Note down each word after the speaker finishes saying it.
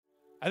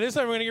At this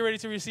time, we're going to get ready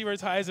to receive our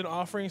tithes and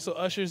offerings. So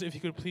ushers, if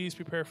you could please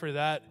prepare for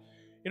that.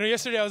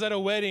 Yesterday I was at a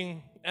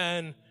wedding,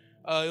 and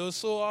it was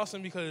so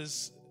awesome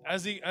because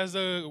as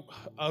the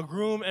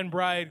groom and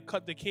bride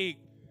cut the cake,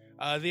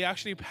 they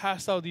actually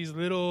passed out these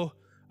little,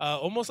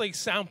 almost like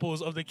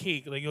samples of the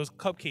cake, like it was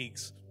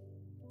cupcakes.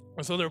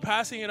 And so they're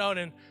passing it out,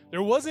 and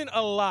there wasn't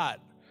a lot.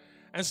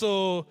 And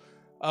so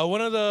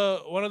one of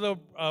the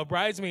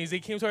bridesmaids, they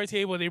came to our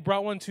table. They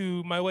brought one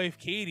to my wife,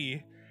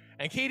 Katie,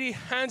 and Katie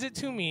hands it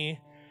to me,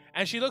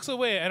 and she looks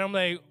away, and I'm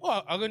like,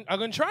 oh, I'm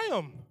gonna try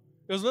them.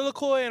 It was a little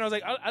coy, and I was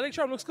like, I think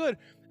try them, looks good.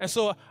 And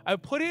so I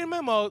put it in my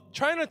mouth,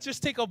 trying to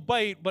just take a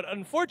bite, but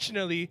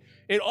unfortunately,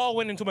 it all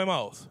went into my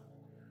mouth.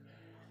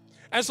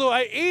 And so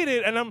I ate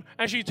it, and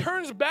she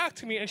turns back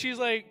to me, and she's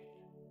like,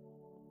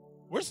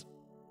 where's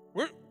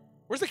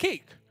the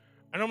cake?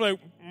 And I'm like,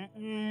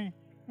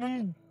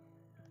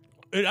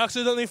 It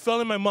accidentally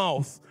fell in my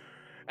mouth.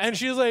 And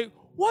she was like,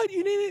 what?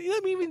 You didn't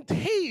let me even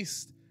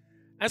taste.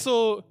 And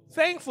so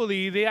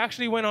thankfully, they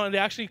actually went on, they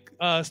actually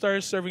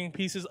started serving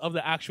pieces of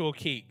the actual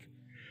cake.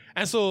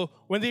 And so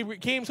when they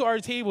came to our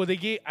table,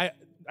 I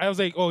was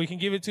like, oh, you can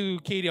give it to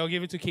Katie. I'll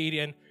give it to Katie.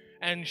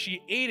 And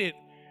she ate it,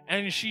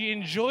 and she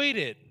enjoyed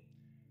it.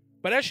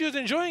 But as she was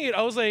enjoying it,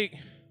 I was like,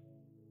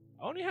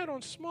 I only had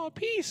one small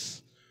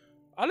piece.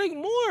 I like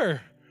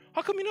more.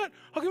 How come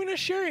you're not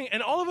sharing?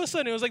 And all of a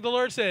sudden, it was like the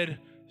Lord said,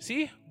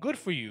 see, good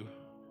for you.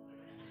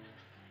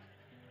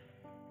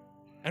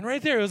 And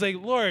right there, it was like,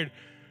 Lord,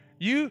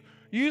 you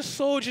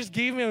just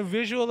gave me a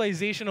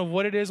visualization of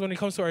what it is when it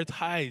comes to our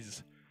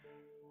tithes.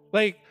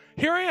 Like,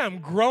 here I am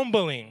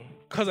grumbling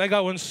because I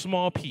got one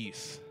small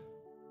piece.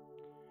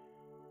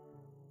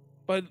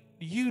 But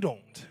you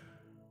don't.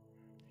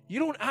 You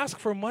don't ask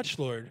for much,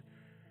 Lord.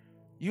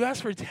 You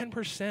ask for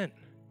 10%.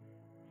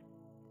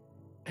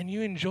 And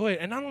you enjoy it.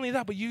 And not only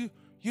that, but you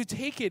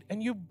take it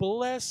and you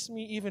bless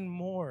me even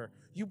more.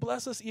 You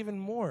bless us even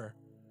more.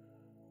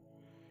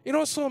 You know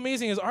what's so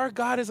amazing is our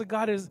God is a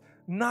God is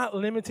not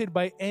limited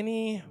by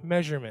any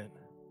measurement.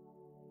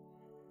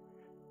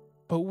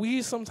 But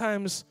we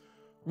sometimes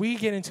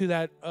get into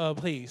that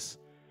place.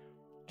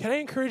 Can I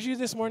encourage you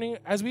this morning,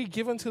 as we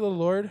give unto the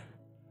Lord,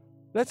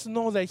 let's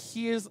know that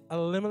He is a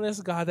limitless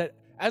God, that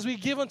as we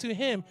give unto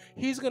Him,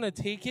 He's going to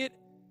take it,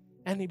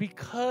 and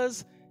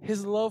because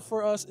His love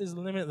for us is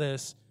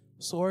limitless,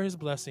 so are His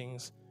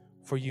blessings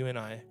for you and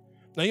I.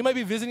 Now, you might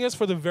be visiting us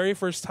for the very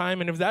first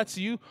time, and if that's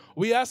you,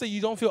 we ask that you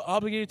don't feel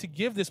obligated to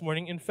give this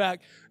morning. In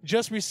fact,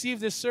 just receive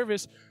this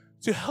service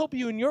to help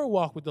you in your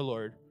walk with the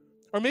Lord.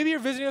 Or maybe you're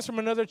visiting us from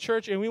another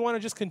church, and we want to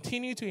just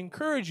continue to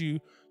encourage you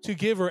to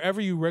give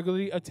wherever you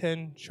regularly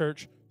attend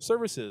church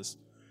services.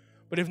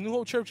 But if New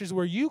Hope Church is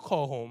where you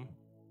call home,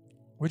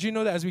 would you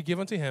know that as we give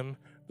unto Him,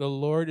 the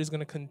Lord is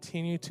going to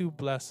continue to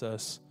bless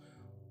us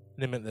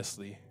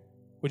limitlessly?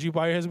 Would you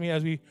bow your heads with me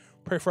as we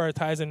pray for our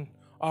tithes and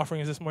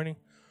offerings this morning?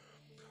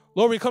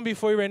 Lord, we come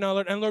before you right now,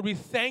 Lord, and Lord, we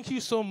thank you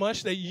so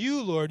much that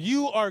you, Lord,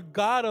 you are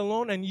God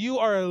alone, and you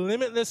are a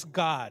limitless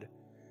God.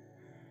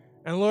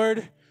 And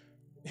Lord,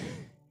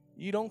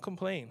 you don't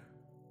complain.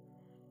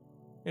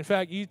 In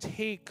fact, you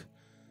take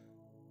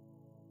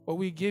what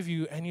we give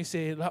you and you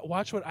say,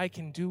 watch what I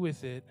can do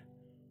with it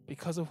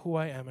because of who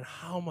I am and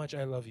how much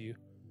I love you.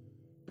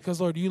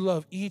 Because, Lord, you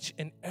love each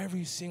and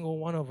every single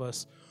one of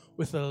us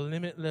with a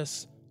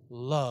limitless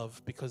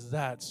love because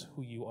that's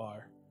who you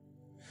are.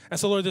 And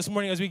so, Lord, this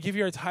morning, as we give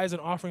you our tithes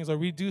and offerings, Lord,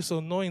 we do so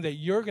knowing that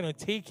you're going to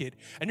take it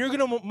and you're going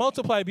to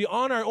multiply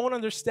beyond our own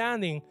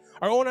understanding,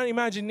 our own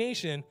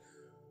imagination,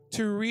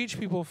 to reach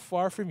people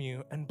far from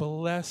you and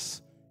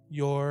bless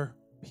your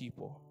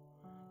people.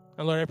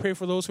 And Lord, I pray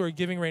for those who are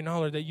giving right now,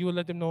 Lord, that you would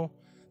let them know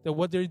that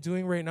what they're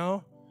doing right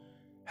now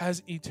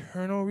has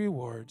eternal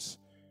rewards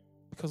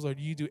because, Lord,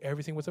 you do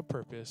everything with a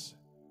purpose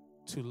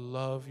to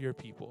love your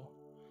people.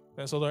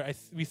 And so, Lord,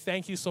 we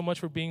thank you so much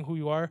for being who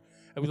you are,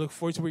 and we look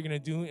forward to what you're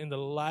going to do in the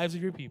lives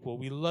of your people.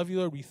 We love you,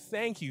 Lord. We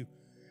thank you,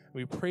 and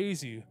we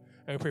praise you,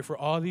 and we pray for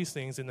all these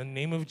things in the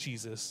name of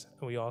Jesus.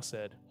 And we all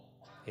said,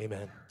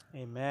 amen.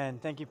 Amen.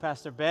 Thank you,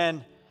 Pastor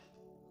Ben.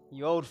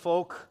 You old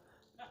folk.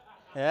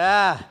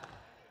 Yeah.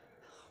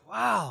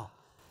 Wow.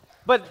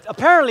 But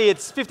apparently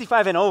it's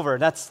 55 and over.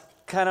 That's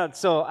kind of,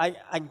 so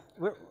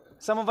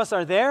some of us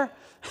are there.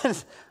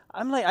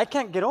 I'm like, I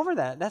can't get over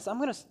that.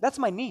 That's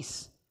my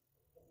niece.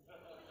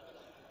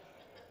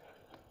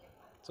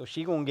 So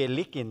she gonna get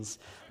lickings.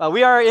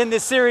 We are in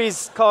this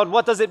series called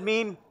What Does It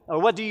Mean? Or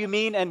What Do You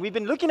Mean? And we've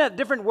been looking at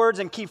different words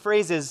and key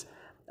phrases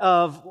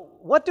of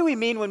what do we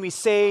mean when we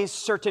say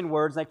certain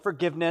words like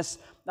forgiveness,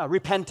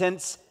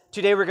 repentance.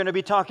 Today we're going to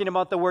be talking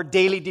about the word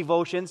daily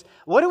devotions.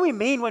 What do we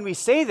mean when we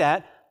say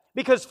that?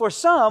 Because for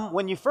some,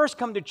 when you first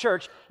come to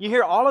church, you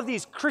hear all of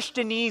these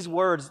Christianese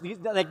words.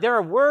 Like there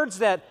are words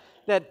that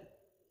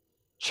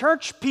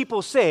church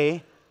people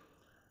say,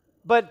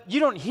 but you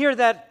don't hear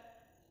that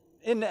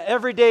in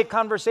everyday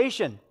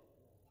conversation.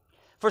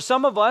 For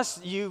some of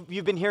us, you've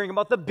been hearing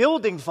about the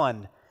building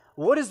fund.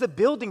 What is the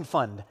building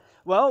fund?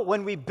 Well,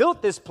 when we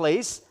built this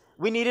place,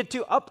 we needed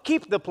to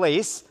upkeep the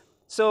place,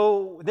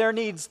 so there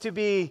needs to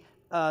be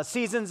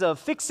seasons of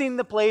fixing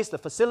the place. The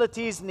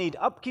facilities need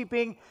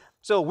upkeeping.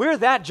 So we're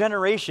that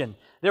generation.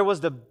 There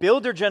was the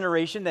builder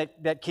generation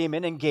that came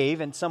in and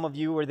gave, and some of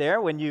you were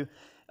there when you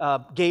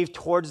gave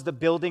towards the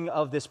building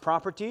of this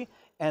property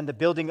and the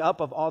building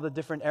up of all the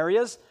different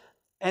areas.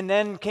 And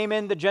then came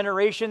in the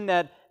generation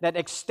that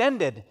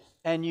extended,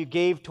 and you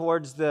gave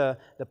towards the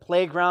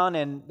playground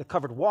and the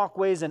covered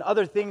walkways and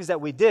other things that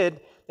we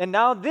did. And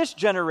now this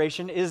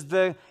generation is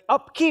the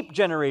upkeep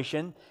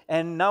generation,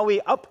 and now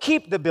we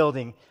upkeep the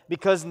building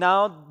because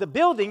now the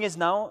building is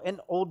now an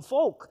old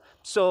folk.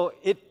 So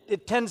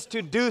it tends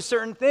to do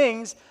certain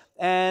things,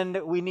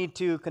 and we need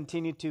to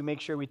continue to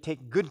make sure we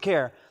take good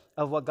care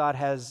of what God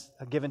has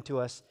given to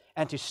us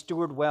and to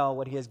steward well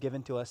what He has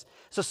given to us.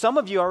 So some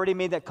of you already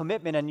made that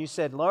commitment, and you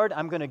said, Lord,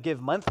 I'm going to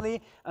give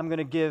monthly. I'm going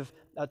to give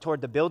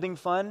toward the building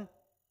fund.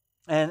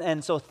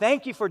 And so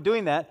thank you for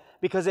doing that,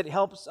 because it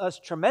helps us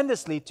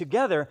tremendously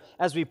together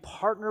as we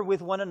partner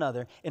with one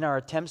another in our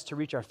attempts to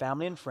reach our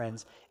family and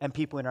friends and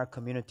people in our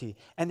community.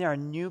 And there are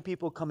new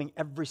people coming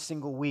every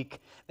single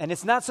week. And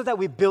it's not so that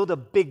we build a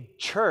big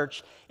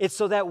church. It's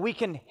so that we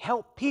can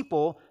help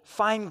people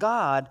find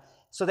God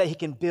so that He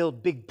can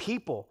build big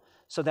people,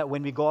 so that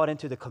when we go out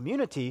into the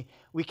community,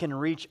 we can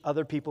reach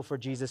other people for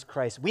Jesus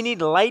Christ. We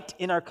need light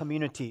in our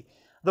community.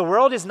 The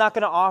world is not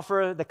going to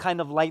offer the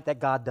kind of light that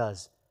God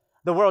does.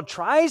 The world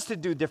tries to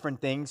do different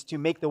things to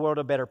make the world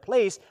a better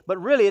place,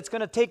 but really it's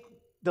going to take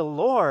the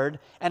Lord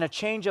and a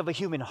change of a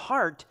human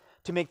heart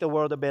to make the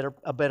world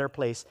a better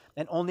place.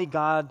 And only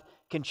God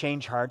can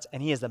change hearts,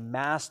 and He is the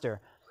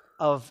master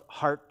of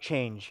heart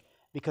change,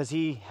 because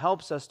He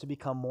helps us to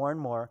become more and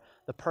more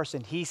the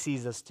person He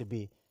sees us to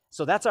be.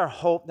 So that's our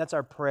hope, that's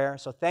our prayer.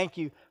 So thank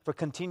you for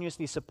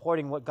continuously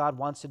supporting what God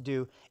wants to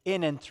do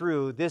in and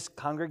through this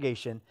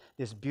congregation,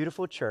 this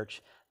beautiful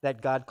church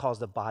that God calls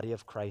the body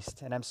of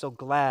Christ. And I'm so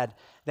glad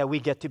that we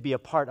get to be a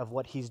part of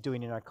what He's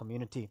doing in our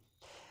community.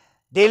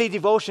 Daily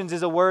devotions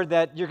is a word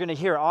that you're going to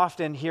hear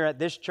often here at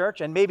this church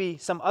and maybe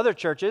some other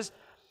churches.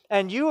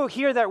 And you will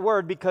hear that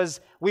word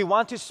because we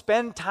want to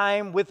spend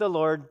time with the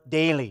Lord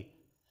daily.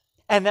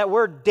 And that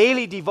word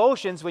daily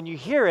devotions, when you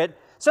hear it,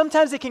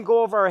 sometimes it can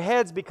go over our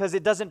heads because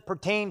it doesn't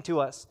pertain to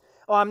us.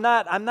 Oh, I'm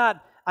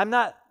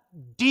not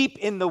deep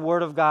in the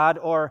Word of God.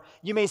 Or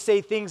you may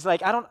say things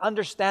like, I don't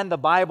understand the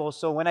Bible,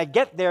 so when I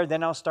get there,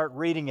 then I'll start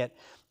reading it.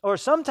 Or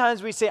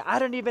sometimes we say, I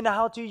don't even know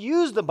how to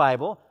use the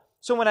Bible,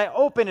 so when I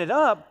open it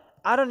up,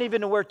 I don't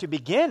even know where to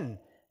begin.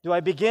 Do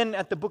I begin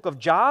at the book of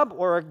Job,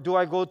 or do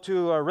I go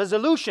to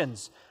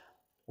resolutions?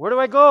 Where do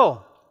I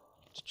go?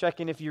 Just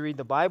checking if you read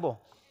the Bible.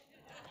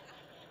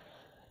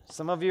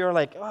 Some of you are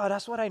like, oh,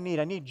 that's what I need.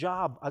 I need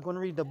Job. I'm going to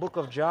read the book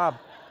of Job.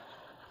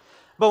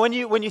 But when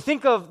you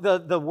think of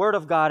the Word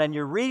of God and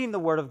you're reading the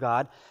Word of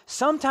God,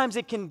 sometimes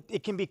it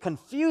can be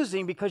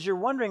confusing because you're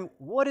wondering,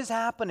 what is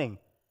happening?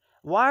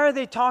 Why are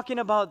they talking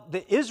about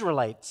the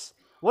Israelites?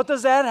 What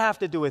does that have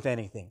to do with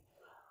anything?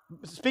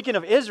 Speaking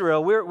of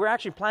Israel, we're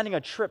actually planning a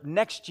trip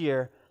next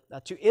year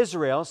to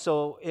Israel.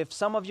 So if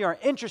some of you are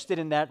interested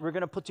in that, we're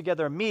going to put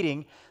together a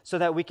meeting so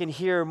that we can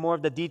hear more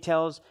of the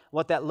details,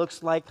 what that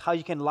looks like, how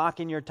you can lock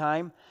in your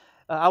time.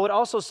 I would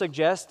also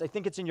suggest, I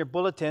think it's in your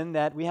bulletin,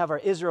 that we have our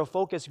Israel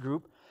Focus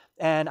Group.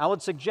 And I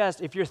would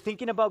suggest, if you're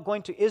thinking about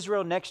going to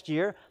Israel next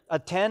year,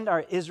 attend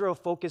our Israel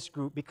Focus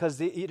Group, because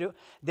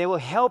they will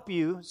help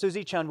you,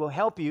 Susie Chan will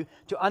help you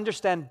to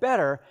understand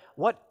better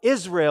what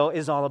Israel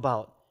is all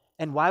about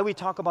and why we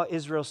talk about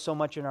Israel so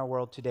much in our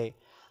world today.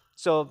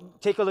 So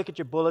take a look at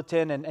your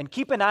bulletin and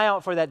keep an eye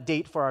out for that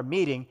date for our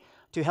meeting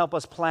to help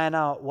us plan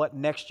out what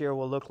next year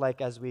will look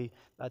like as we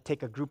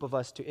take a group of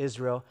us to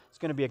Israel. It's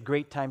going to be a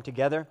great time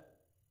together.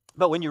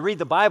 But when you read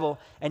the Bible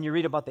and you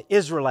read about the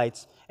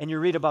Israelites and you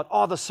read about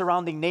all the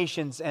surrounding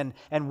nations and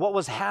what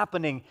was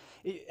happening,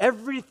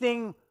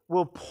 everything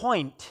will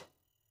point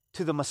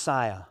to the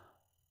Messiah.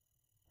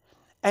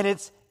 And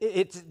it's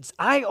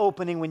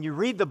eye-opening when you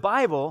read the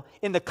Bible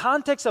in the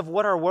context of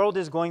what our world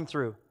is going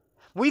through.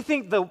 We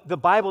think the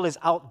Bible is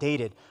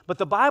outdated, but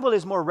the Bible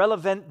is more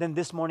relevant than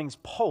this morning's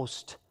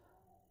post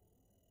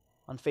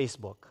on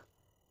Facebook.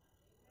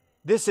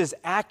 This is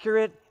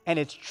accurate and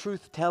it's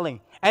truth-telling.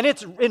 And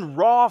it's in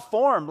raw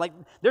form. Like,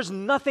 there's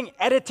nothing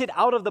edited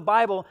out of the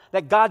Bible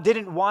that God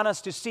didn't want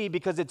us to see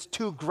because it's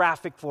too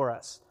graphic for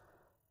us.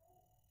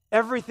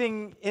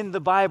 Everything in the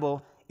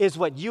Bible is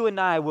what you and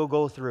I will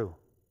go through.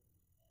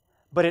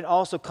 But it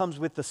also comes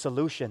with the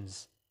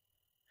solutions.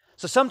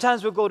 So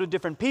sometimes we'll go to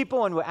different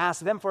people and we'll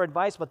ask them for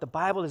advice, but the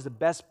Bible is the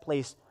best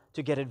place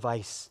to get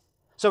advice.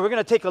 So we're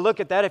going to take a look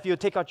at that. If you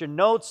take out your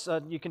notes,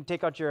 you can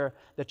take out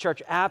the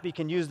church app. You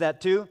can use that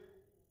too.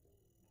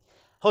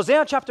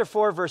 Hosea chapter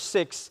 4, verse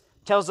 6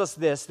 tells us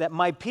this, that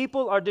my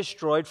people are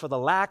destroyed for the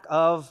lack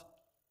of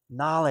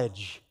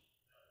knowledge.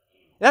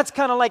 That's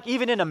kind of like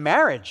even in a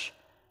marriage.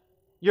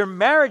 Your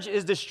marriage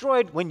is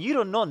destroyed when you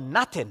don't know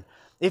nothing.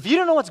 If you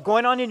don't know what's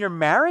going on in your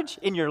marriage,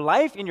 in your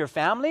life, in your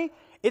family,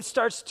 it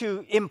starts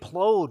to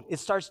implode. It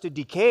starts to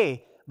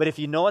decay. But if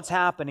you know what's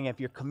happening, if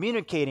you're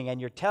communicating and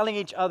you're telling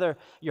each other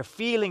your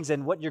feelings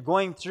and what you're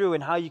going through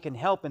and how you can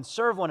help and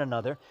serve one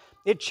another,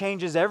 It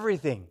changes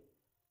everything.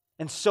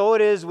 And so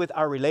it is with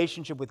our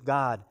relationship with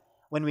God.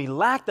 When we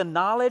lack the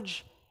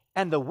knowledge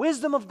and the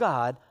wisdom of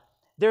God,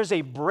 there's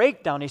a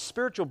breakdown, a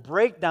spiritual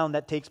breakdown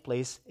that takes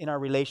place in our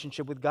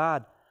relationship with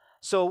God.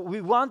 So we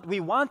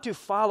want to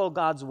follow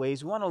God's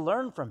ways. We want to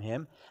learn from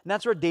Him. And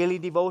that's where daily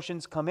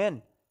devotions come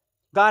in.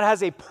 God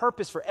has a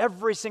purpose for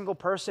every single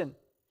person.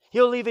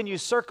 He'll even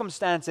use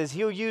circumstances.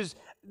 He'll use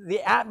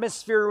the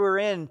atmosphere we're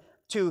in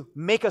to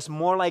make us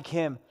more like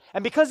Him.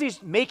 And because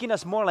He's making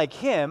us more like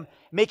Him,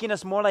 making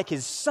us more like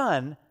His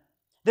Son,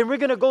 then we're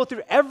going to go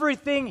through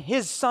everything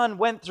His Son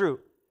went through.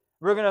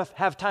 We're going to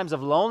have times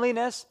of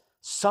loneliness,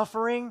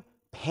 suffering,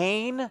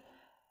 pain.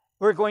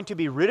 We're going to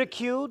be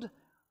ridiculed.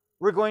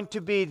 We're going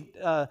to be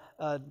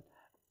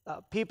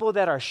people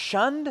that are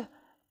shunned.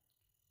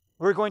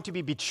 We're going to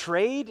be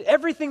betrayed.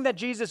 Everything that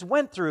Jesus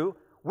went through,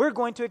 we're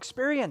going to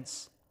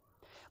experience.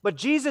 But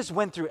Jesus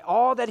went through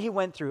all that He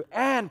went through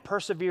and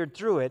persevered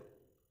through it,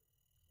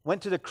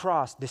 went to the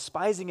cross,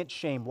 despising its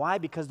shame. Why?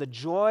 Because the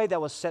joy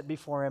that was set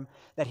before Him,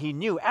 that He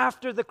knew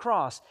after the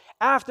cross,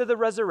 after the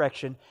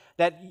resurrection,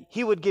 that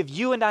He would give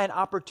you and I an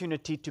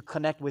opportunity to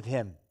connect with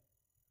Him.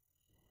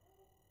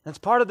 That's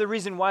part of the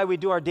reason why we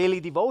do our daily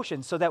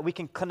devotion, so that we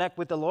can connect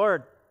with the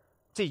Lord.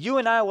 See, you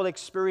and I will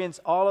experience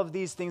all of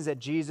these things that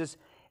Jesus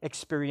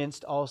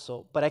experienced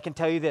also. But I can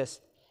tell you this,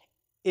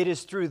 it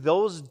is through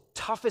those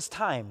toughest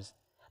times,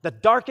 the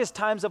darkest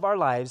times of our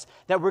lives,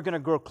 that we're going to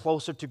grow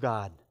closer to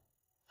God.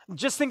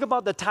 Just think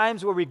about the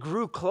times where we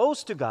grew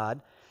close to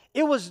God.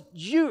 They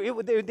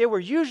were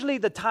usually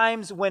the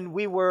times when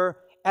we were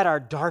at our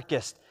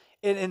darkest,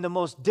 in the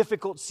most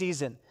difficult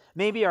season.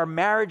 Maybe our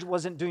marriage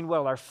wasn't doing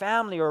well, our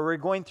family, or we're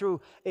going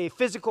through a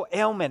physical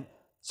ailment.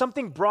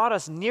 Something brought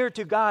us near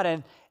to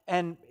God,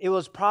 and it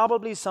was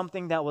probably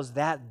something that was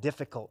that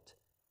difficult.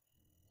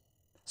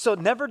 So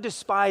never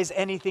despise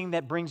anything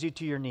that brings you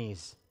to your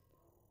knees.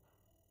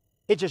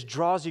 It just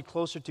draws you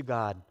closer to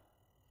God.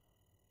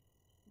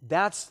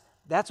 That's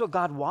what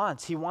God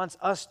wants. He wants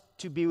us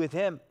to be with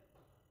Him.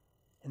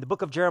 In the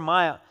book of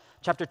Jeremiah,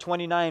 chapter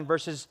 29,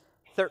 verses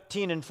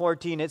 13 and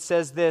 14, it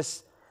says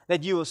this,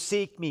 that you will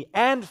seek me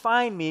and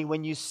find me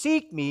when you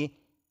seek me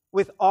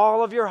with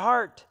all of your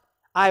heart.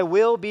 I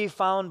will be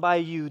found by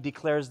you,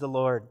 declares the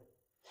Lord.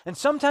 And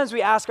sometimes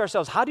we ask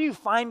ourselves, how do you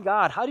find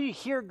God? How do you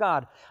hear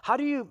God? How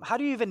do you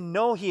even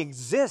know He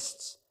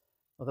exists?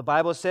 Well, the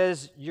Bible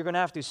says you're going to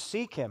have to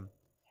seek Him.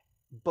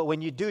 But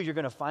when you do, you're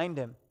going to find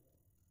Him.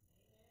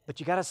 But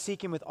you got to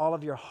seek Him with all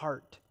of your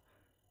heart.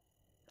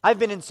 I've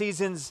been in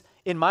seasons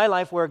in my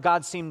life where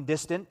God seemed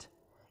distant.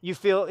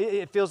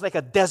 It feels like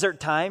a desert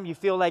time. You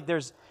feel like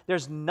there's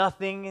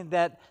nothing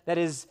that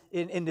is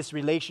in this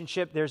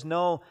relationship. There's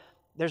no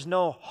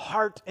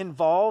heart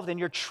involved, and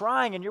you're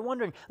trying and you're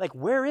wondering, like,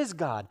 where is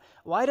God?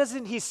 Why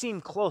doesn't He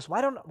seem close?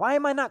 Why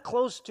am I not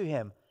close to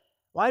Him?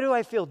 Why do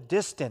I feel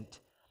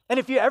distant? And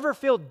if you ever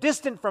feel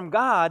distant from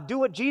God, do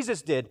what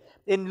Jesus did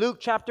in Luke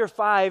chapter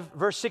 5,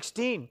 verse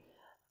 16.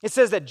 It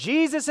says that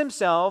Jesus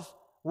Himself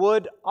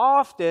would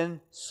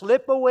often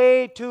slip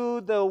away to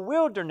the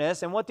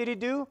wilderness, and what did He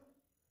do?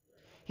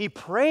 He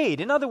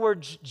prayed. In other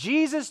words,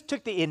 Jesus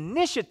took the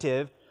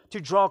initiative to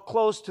draw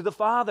close to the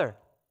Father.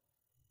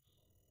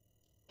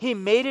 He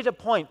made it a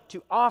point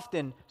to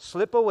often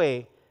slip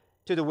away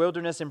to the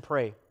wilderness and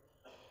pray.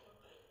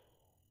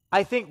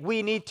 I think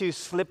we need to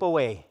slip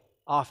away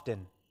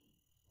often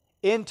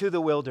into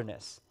the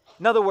wilderness.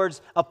 In other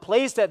words, a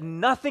place that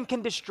nothing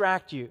can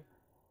distract you,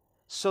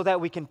 so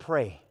that we can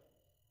pray,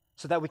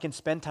 so that we can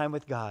spend time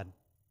with God.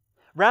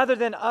 Rather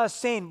than us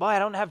saying, boy, I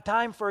don't have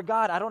time for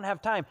God, I don't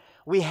have time.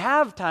 We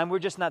have time, we're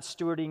just not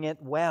stewarding it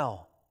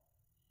well.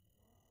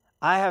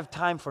 I have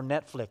time for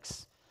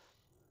Netflix.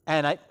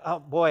 And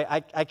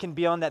I can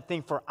be on that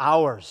thing for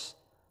hours.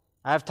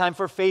 I have time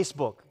for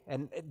Facebook.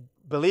 And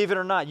believe it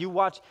or not,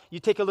 you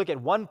take a look at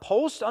one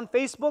post on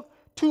Facebook,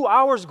 2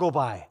 hours go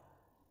by.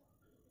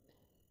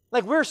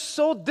 Like, we're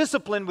so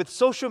disciplined with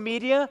social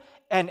media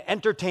and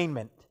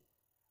entertainment.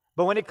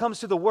 But when it comes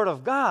to the Word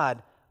of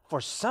God, for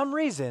some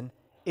reason,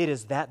 it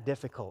is that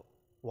difficult.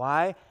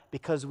 Why?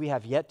 Because we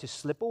have yet to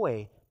slip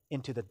away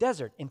into the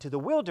desert, into the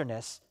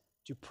wilderness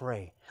to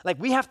pray. Like,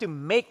 we have to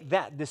make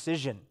that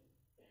decision.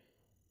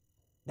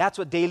 That's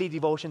what daily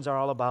devotions are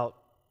all about.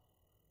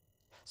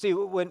 See,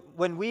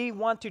 when we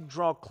want to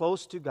draw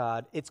close to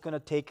God, it's going to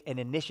take an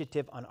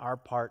initiative on our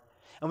part.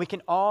 And we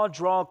can all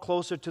draw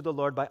closer to the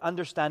Lord by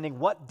understanding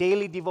what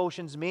daily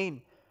devotions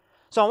mean.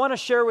 So I want to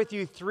share with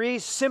you 3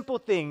 simple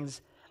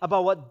things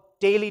about what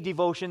daily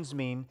devotions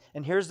mean.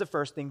 And here's the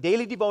first thing.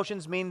 Daily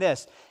devotions mean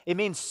this. It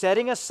means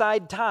setting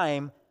aside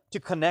time to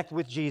connect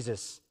with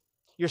Jesus.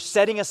 You're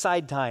setting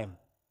aside time.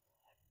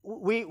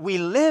 We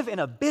live in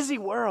a busy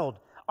world.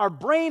 Our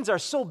brains are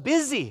so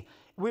busy.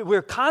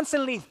 We're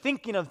constantly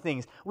thinking of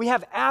things. We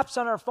have apps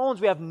on our phones.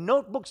 We have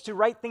notebooks to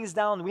write things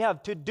down. We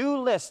have to-do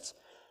lists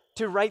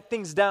to write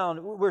things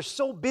down. We're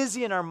so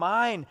busy in our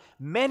mind,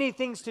 many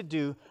things to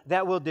do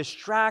that will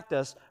distract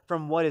us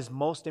from what is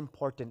most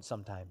important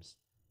sometimes.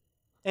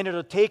 And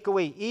it'll take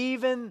away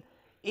even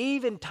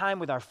time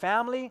with our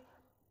family,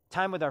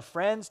 time with our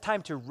friends,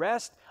 time to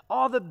rest,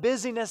 all the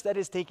busyness that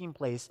is taking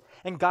place.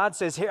 And God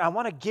says, here, I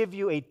want to give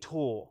you a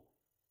tool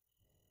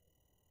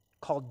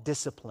called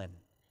discipline.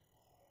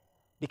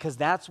 Because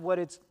that's what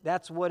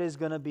is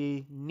going to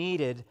be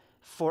needed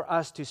for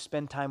us to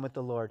spend time with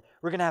the Lord.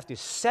 We're going to have to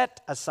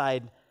set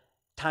aside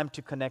time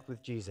to connect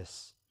with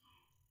Jesus.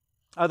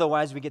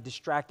 Otherwise, we get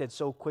distracted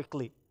so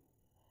quickly.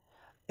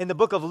 In the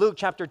book of Luke,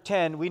 chapter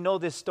 10, we know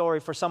this story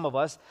for some of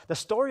us, the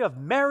story of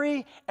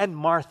Mary and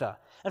Martha.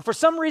 And for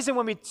some reason,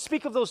 when we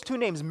speak of those two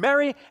names,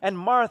 Mary and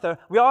Martha,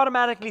 we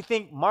automatically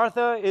think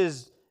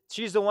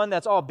she's the one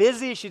that's all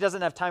busy. She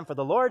doesn't have time for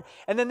the Lord.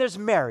 And then there's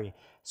Mary,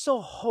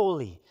 so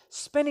holy,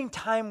 spending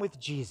time with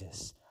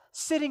Jesus,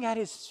 sitting at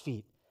his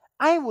feet.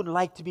 I would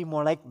like to be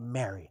more like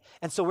Mary.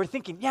 And so we're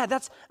thinking,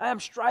 I'm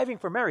striving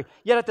for Mary.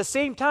 Yet at the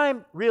same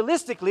time,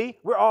 realistically,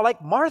 we're all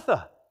like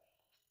Martha.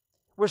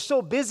 We're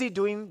so busy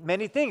doing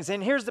many things.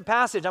 And here's the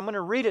passage. I'm going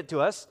to read it to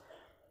us.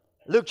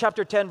 Luke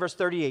chapter 10, verse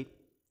 38.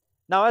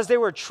 Now, as they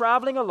were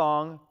traveling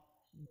along,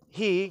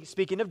 he,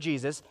 speaking of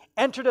Jesus,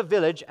 entered a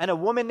village, and a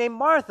woman named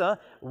Martha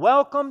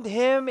welcomed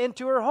him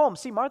into her home.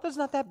 See, Martha's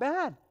not that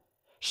bad.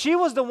 She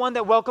was the one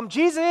that welcomed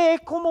Jesus. Hey,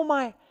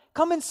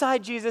 come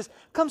inside, Jesus.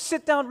 Come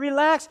sit down,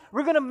 relax.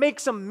 We're going to make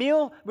some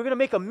meal. We're going to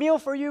make a meal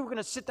for you. We're going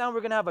to sit down.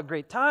 We're going to have a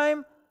great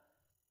time.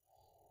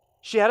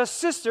 She had a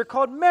sister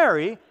called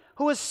Mary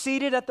who was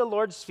seated at the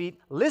Lord's feet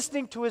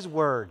listening to his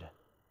word.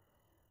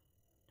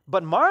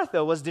 But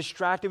Martha was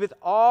distracted with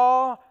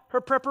all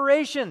her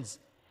preparations.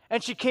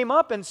 And she came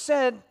up to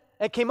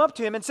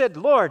him and said,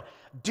 Lord,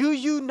 do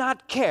you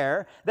not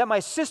care that my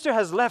sister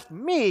has left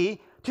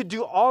me to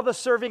do all the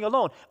serving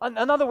alone?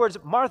 In other words,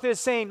 Martha is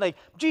saying,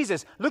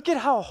 Jesus, look at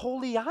how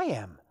holy I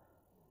am.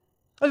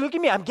 Look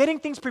at me, I'm getting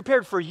things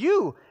prepared for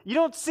you. You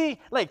don't see,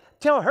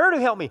 tell her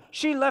to help me.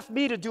 She left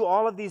me to do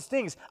all of these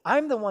things.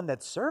 I'm the one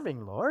that's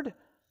serving, Lord.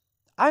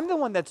 I'm the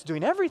one that's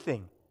doing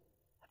everything.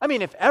 I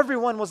mean, if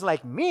everyone was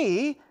like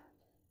me,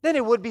 then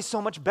it would be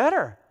so much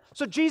better.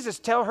 So Jesus,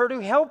 tell her to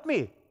help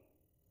me.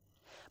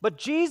 But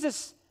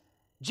Jesus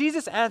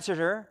answered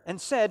her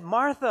and said,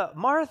 Martha,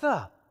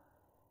 Martha,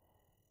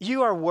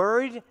 you are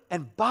worried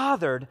and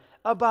bothered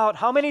about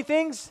how many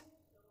things?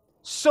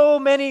 So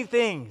many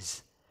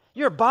things.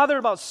 You're bothered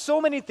about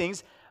so many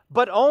things,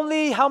 but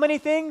only how many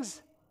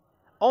things?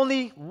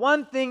 Only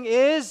one thing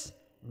is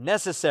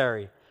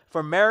necessary.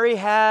 For Mary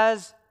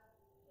has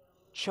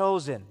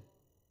chosen.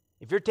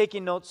 If you're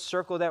taking notes,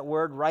 circle that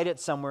word, write it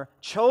somewhere.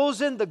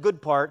 Chosen the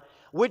good part,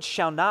 which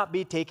shall not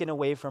be taken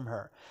away from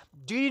her.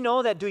 Do you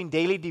know that doing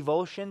daily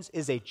devotions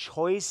is a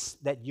choice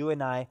that you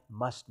and I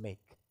must make?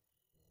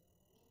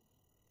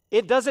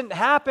 It doesn't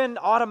happen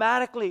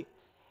automatically.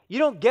 You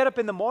don't get up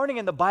in the morning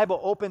and the Bible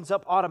opens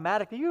up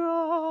automatically,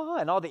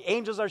 and all the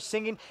angels are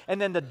singing,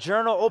 and then the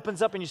journal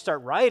opens up and you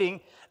start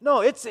writing.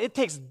 No, it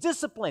takes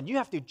discipline. You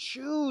have to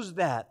choose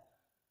that.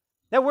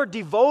 That word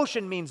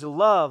devotion means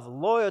love,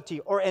 loyalty,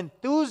 or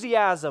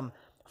enthusiasm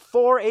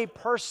for a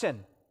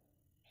person,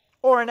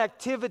 or an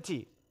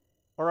activity,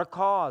 or a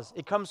cause.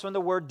 It comes from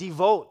the word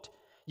devote.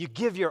 You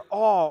give your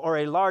all or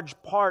a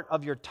large part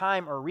of your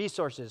time or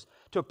resources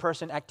to a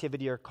person,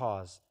 activity, or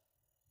cause.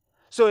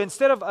 So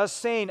instead of us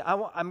saying,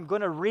 I'm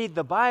going to read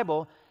the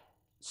Bible,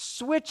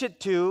 switch it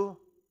to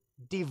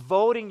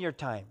devoting your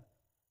time.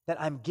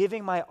 That I'm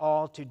giving my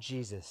all to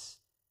Jesus.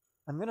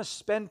 I'm going to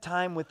spend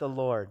time with the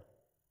Lord.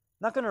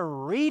 I'm not going to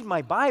read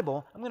my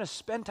Bible. I'm going to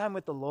spend time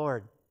with the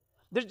Lord.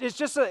 It's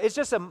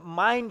just a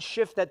mind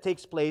shift that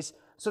takes place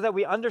so that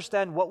we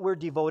understand what we're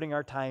devoting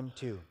our time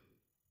to.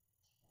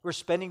 We're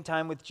spending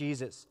time with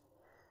Jesus.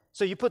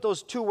 So you put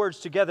those two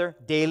words together,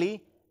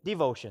 daily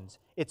devotions.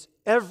 It's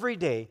every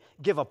day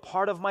give a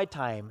part of my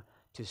time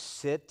to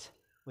sit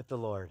with the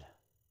Lord.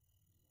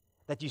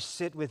 That you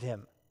sit with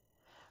Him.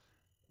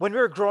 When we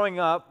were growing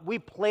up, we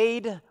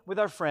played with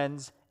our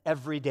friends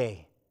every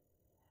day.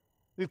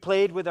 We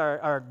played with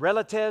our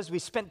relatives. We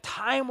spent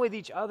time with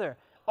each other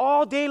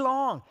all day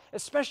long,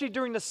 especially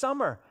during the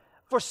summer.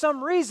 For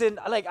some reason,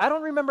 I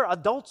don't remember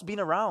adults being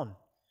around.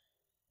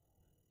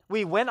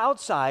 We went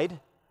outside,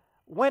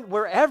 went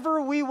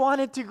wherever we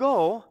wanted to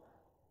go.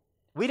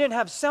 We didn't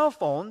have cell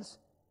phones,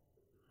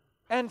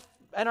 and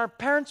our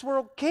parents were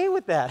okay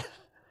with that.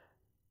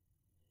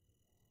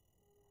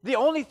 The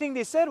only thing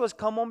they said was,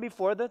 come home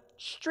before the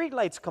street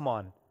lights come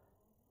on.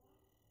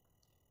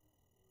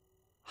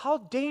 How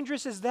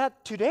dangerous is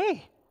that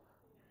today?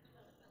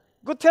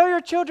 Go tell your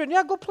children,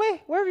 go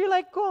play. Wherever you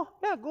like, go.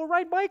 Go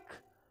ride bike.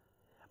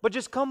 But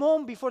just come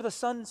home before the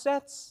sun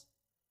sets.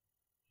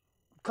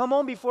 Come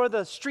home before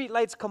the street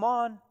lights come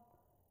on.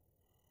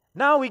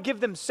 Now we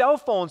give them cell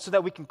phones so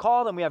that we can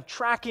call them. We have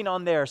tracking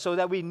on there so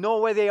that we know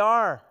where they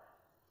are.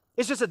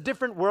 It's just a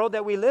different world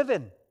that we live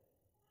in.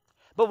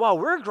 But while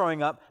we're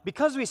growing up,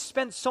 because we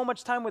spent so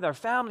much time with our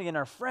family and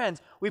our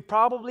friends, we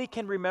probably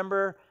can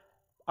remember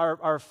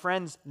our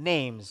friends'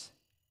 names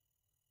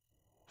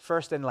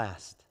first and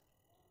last.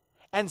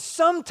 And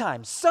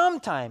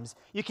sometimes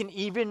you can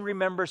even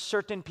remember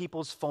certain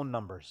people's phone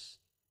numbers.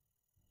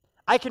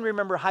 I can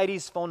remember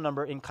Heidi's phone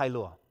number in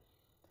Kailua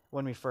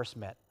when we first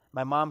met.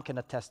 My mom can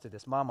attest to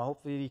this. Mom,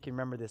 hopefully you can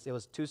remember this. It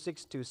was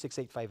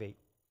 262-6858.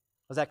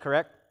 Was that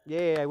correct?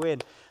 Yay, I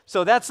win.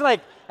 So that's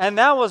and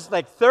that was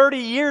 30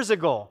 years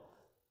ago.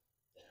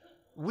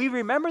 We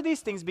remember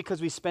these things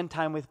because we spend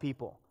time with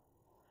people.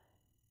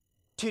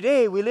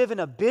 Today, we live in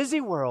a busy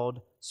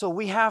world, so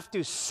we have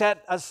to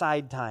set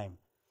aside time.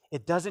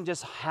 It doesn't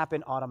just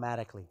happen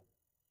automatically.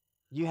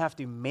 You have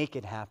to make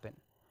it happen.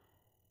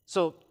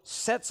 So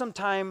set some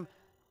time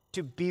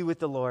to be with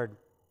the Lord.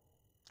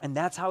 And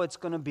that's how it's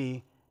going to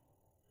be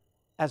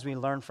as we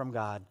learn from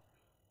God.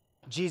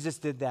 Jesus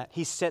did that.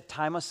 He set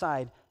time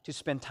aside to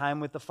spend time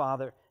with the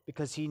Father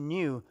because he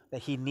knew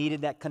that he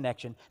needed that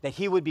connection, that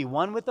he would be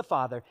one with the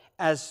Father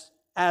as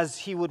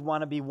he would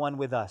want to be one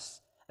with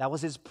us. That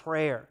was his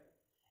prayer.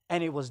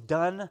 And it was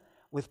done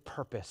with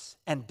purpose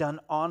and done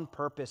on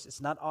purpose.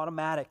 It's not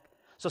automatic.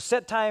 So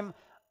set time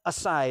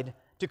aside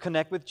to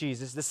connect with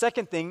Jesus. The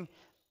second thing,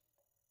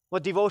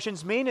 what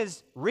devotions mean,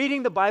 is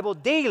reading the Bible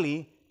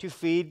daily to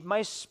feed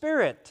my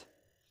spirit.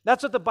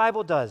 That's what the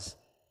Bible does.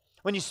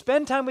 When you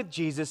spend time with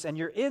Jesus and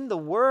you're in the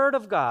Word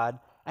of God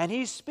and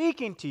he's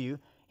speaking to you,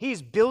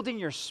 he's building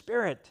your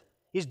spirit.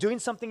 He's doing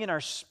something in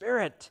our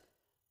spirit.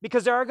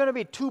 Because there are going to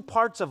be two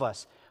parts of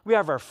us. We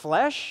have our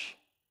flesh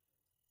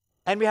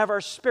and we have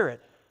our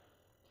spirit.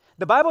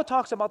 The Bible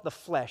talks about the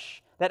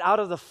flesh, that out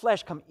of the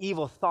flesh come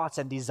evil thoughts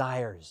and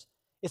desires.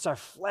 It's our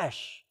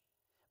flesh.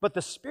 But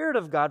the Spirit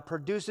of God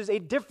produces a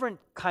different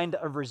kind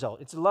of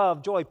result. It's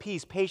love, joy,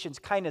 peace, patience,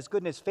 kindness,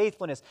 goodness,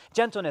 faithfulness,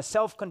 gentleness,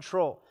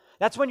 self-control.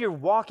 That's when you're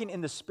walking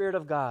in the Spirit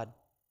of God.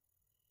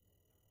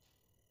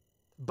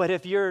 But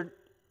if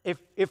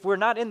we're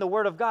not in the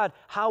Word of God,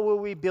 how will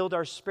we build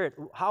our spirit?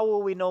 How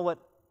will we know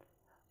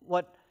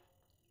what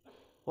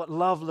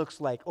love looks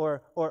like,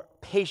 or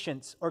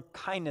patience, or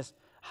kindness?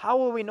 How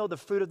will we know the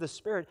fruit of the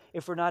Spirit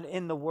if we're not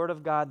in the Word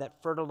of God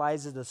that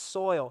fertilizes the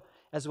soil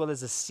as well as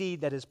the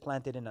seed that is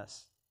planted in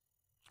us?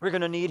 We're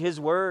going to need His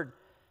Word.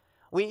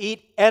 We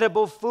eat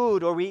edible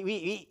food, or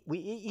we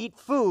eat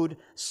food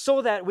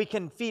so that we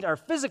can feed our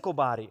physical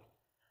body,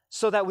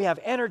 so that we have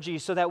energy,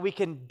 so that we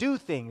can do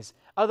things.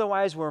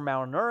 Otherwise, we're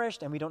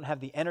malnourished and we don't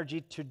have the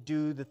energy to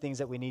do the things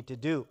that we need to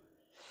do.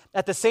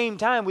 At the same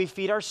time, we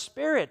feed our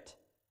spirit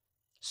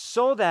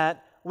so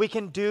that we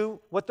can do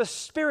what the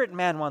spirit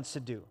man wants to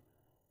do,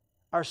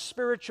 our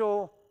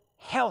spiritual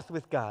health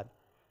with God.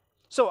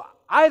 So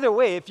either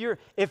way,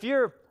 if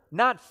you're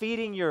not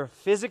feeding your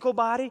physical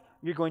body,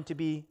 you're going to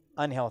be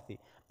unhealthy.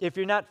 If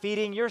you're not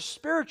feeding your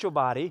spiritual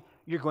body,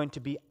 you're going to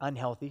be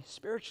unhealthy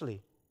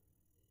spiritually.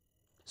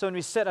 So when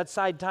we set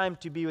aside time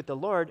to be with the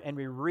Lord and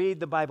we read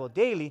the Bible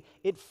daily,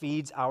 it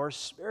feeds our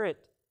spirit.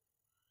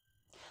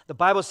 The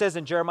Bible says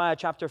in Jeremiah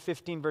chapter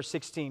 15, verse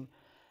 16,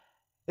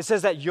 it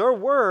says that your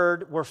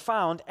word were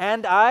found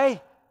and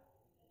I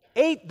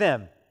ate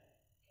them.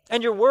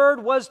 And your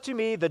word was to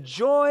me the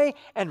joy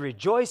and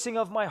rejoicing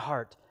of my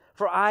heart,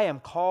 for I am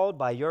called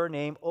by your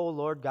name, O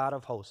Lord God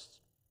of hosts.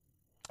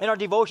 In our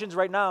devotions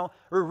right now,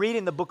 we're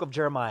reading the book of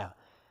Jeremiah.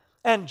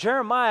 And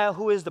Jeremiah,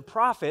 who is the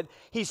prophet,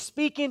 he's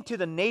speaking to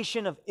the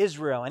nation of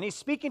Israel, and he's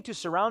speaking to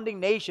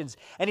surrounding nations,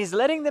 and he's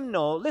letting them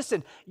know,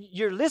 listen,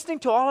 you're listening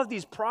to all of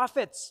these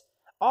prophets,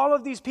 all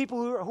of these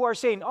people who are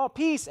saying, oh,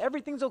 peace,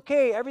 everything's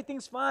okay,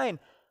 everything's fine,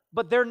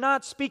 but they're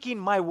not speaking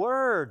my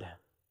word,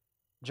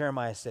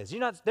 Jeremiah says.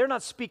 They're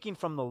not speaking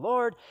from the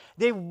Lord.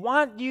 They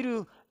want you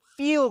to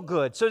feel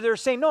good. So they're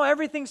saying, no,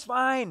 everything's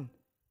fine.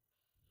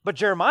 But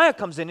Jeremiah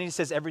comes in and he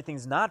says,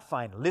 everything's not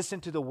fine.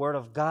 Listen to the word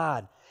of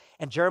God.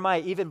 And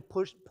Jeremiah even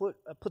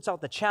puts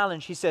out the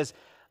challenge. He says,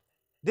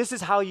 this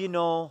is how you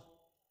know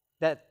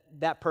that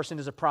that person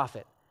is a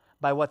prophet,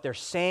 by what they're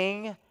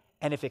saying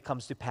and if it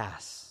comes to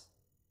pass.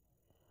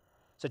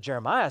 So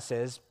Jeremiah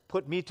says,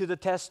 put me to the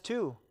test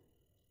too.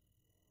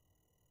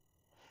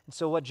 And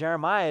so what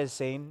Jeremiah is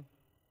saying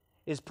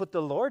is put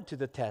the Lord to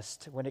the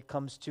test when it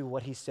comes to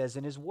what he says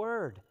in his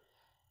word.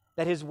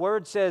 That his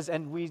word says,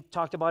 and we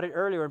talked about it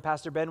earlier when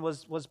Pastor Ben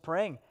was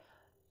praying,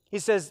 he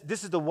says,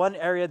 this is the one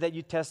area that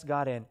you test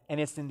God in, and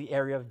it's in the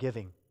area of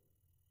giving.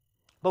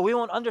 But we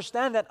won't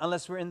understand that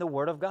unless we're in the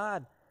Word of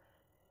God.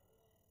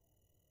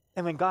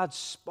 And when God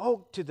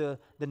spoke to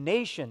the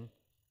nation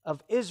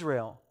of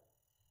Israel,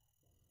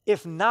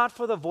 if not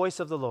for the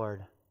voice of the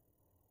Lord,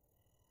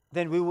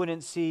 then we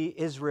wouldn't see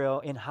Israel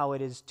in how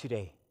it is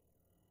today.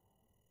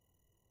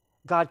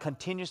 God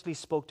continuously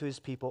spoke to His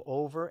people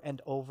over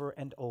and over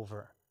and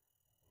over.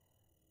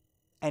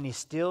 And He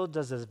still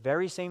does the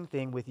very same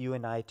thing with you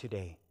and I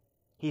today.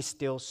 He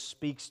still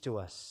speaks to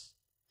us.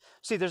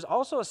 See, there's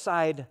also a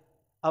side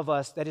of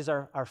us that is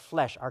our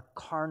flesh, our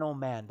carnal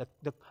man,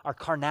 our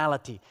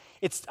carnality.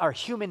 It's our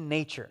human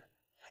nature.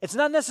 It's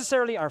not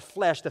necessarily our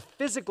flesh, the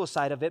physical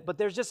side of it, but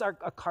there's just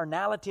a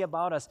carnality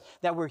about us,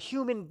 that we're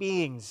human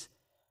beings,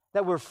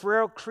 that we're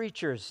frail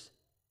creatures.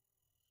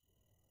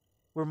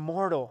 We're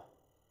mortal.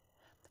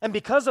 And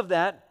because of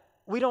that,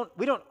 we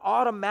don't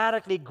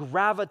automatically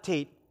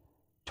gravitate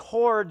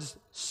towards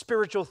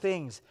spiritual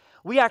things.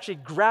 We actually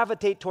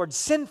gravitate towards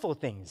sinful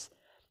things.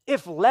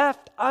 If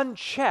left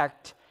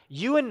unchecked,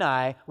 you and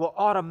I will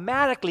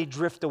automatically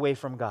drift away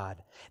from God.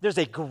 There's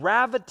a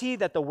gravity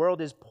that the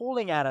world is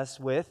pulling at us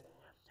with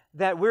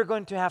that we're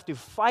going to have to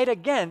fight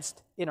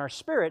against in our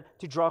spirit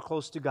to draw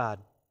close to God.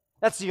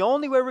 That's the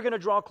only way we're going to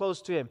draw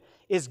close to Him,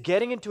 is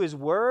getting into His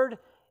Word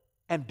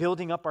and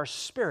building up our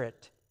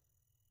spirit.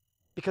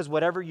 Because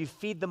whatever you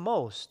feed the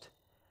most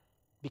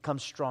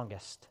becomes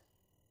strongest.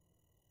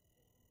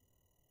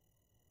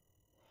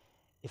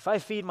 If I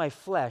feed my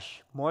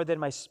flesh more than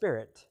my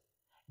spirit,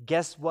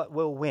 guess what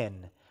will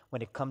win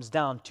when it comes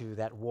down to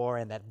that war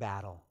and that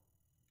battle?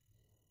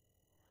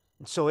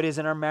 And so it is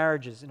in our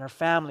marriages, in our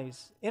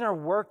families, in our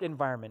work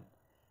environment,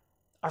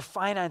 our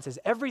finances.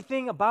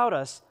 Everything about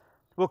us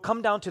will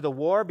come down to the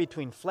war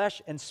between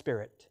flesh and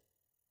spirit.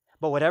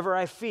 But whatever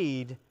I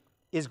feed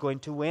is going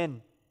to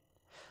win.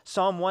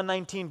 Psalm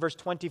 119 verse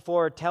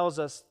 24 tells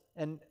us,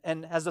 and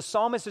as the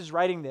psalmist is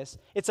writing this,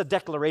 it's a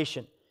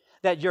declaration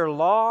that your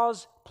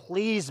laws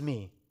please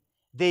me.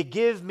 They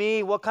give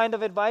me what kind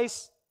of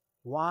advice?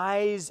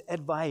 Wise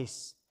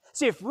advice.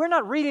 See, if we're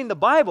not reading the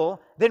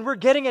Bible, then we're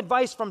getting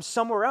advice from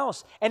somewhere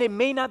else, and it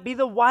may not be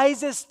the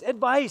wisest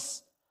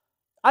advice.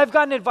 I've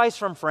gotten advice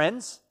from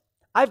friends.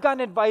 I've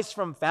gotten advice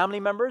from family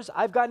members.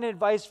 I've gotten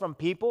advice from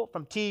people,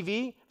 from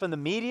TV, from the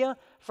media,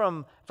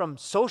 from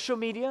social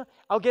media.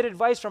 I'll get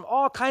advice from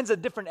all kinds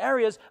of different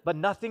areas, but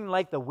nothing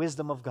like the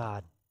wisdom of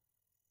God.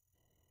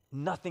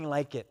 Nothing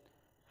like it.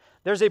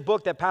 There's a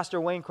book that Pastor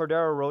Wayne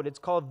Cordero wrote. It's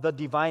called The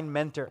Divine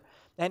Mentor.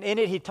 And in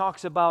it, he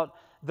talks about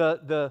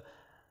the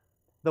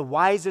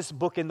wisest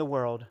book in the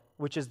world,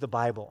 which is the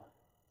Bible.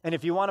 And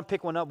if you want to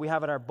pick one up, we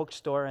have it at our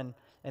bookstore. And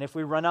if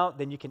we run out,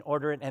 then you can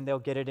order it and they'll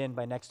get it in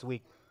by next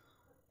week.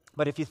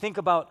 But if you think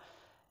about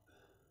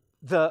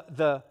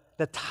the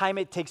time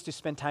it takes to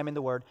spend time in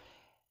the Word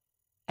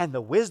and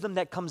the wisdom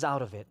that comes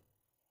out of it,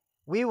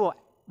 we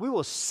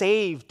will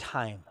save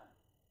time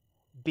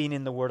being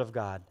in the Word of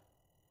God.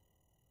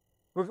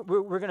 We're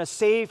going to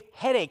save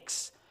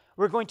headaches.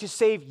 We're going to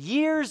save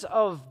years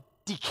of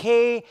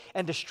decay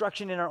and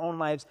destruction in our own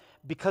lives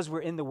because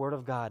we're in the Word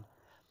of God.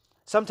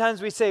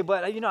 Sometimes we say,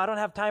 but I don't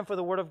have time for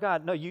the Word of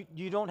God. No,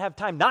 you don't have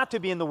time not to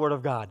be in the Word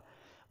of God.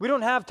 We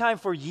don't have time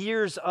for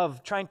years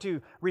of trying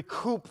to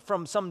recoup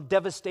from some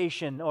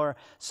devastation or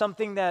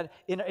something that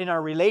in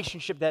our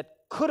relationship that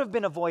could have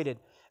been avoided.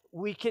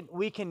 We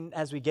can,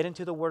 as we get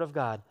into the Word of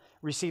God,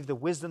 receive the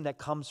wisdom that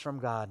comes from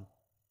God.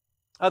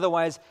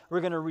 Otherwise,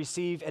 we're going to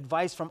receive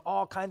advice from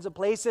all kinds of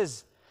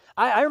places.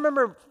 I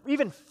remember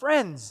even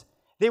friends,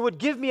 they would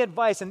give me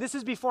advice, and this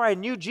is before I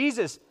knew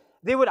Jesus.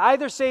 They would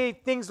either say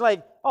things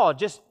like, oh,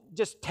 just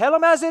tell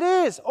him as it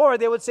is. Or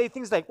they would say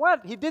things like,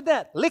 what? He did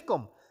that. Lick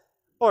him.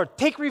 Or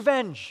take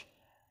revenge.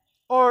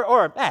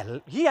 Or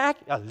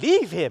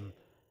leave him.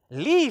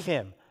 Leave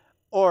him.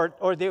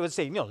 Or they would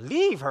say,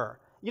 leave her.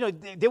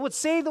 They would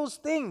say those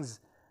things.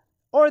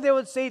 Or they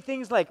would say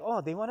things like,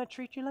 oh, they want to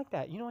treat you like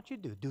that. You know what you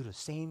do? Do the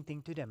same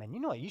thing to them. And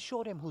you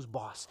show them who's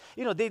boss.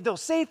 They'll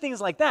say things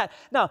like that.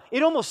 Now,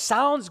 it almost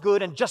sounds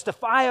good and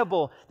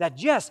justifiable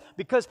that, yes,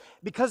 because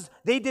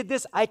they did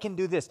this, I can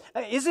do this.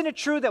 Isn't it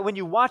true that when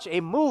you watch a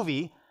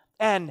movie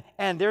and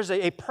there's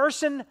a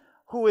person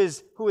who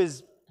is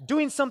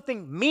doing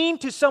something mean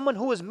to someone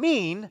who is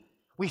mean,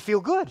 we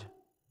feel good?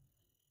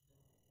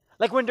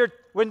 Like when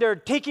they're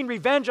taking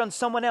revenge on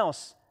someone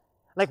else,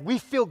 like we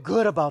feel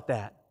good about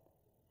that.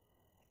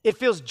 It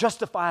feels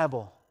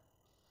justifiable.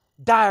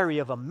 Diary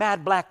of a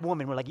Mad Black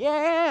Woman. We're like,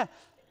 yeah,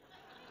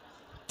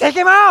 take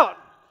him out.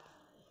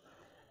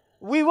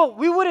 We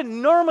wouldn't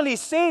normally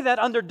say that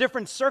under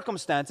different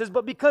circumstances,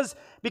 but because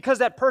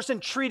that person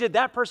treated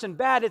that person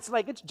bad, it's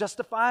like it's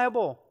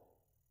justifiable.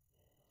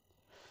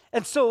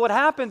 And so what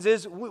happens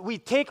is we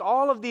take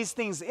all of these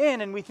things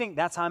in and we think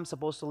that's how I'm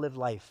supposed to live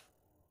life.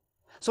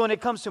 So when it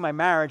comes to my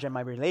marriage and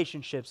my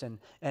relationships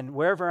and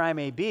wherever I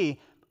may be,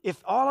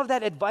 if all of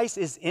that advice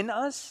is in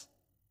us,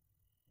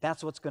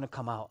 that's what's going to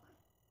come out.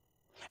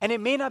 And it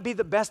may not be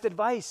the best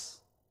advice.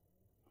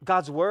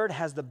 God's Word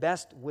has the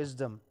best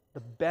wisdom,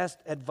 the best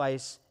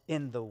advice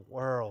in the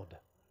world.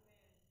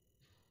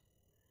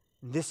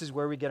 And this is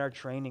where we get our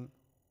training.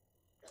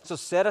 So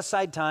set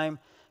aside time,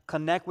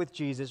 connect with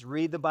Jesus,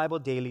 read the Bible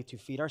daily to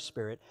feed our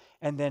spirit,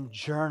 and then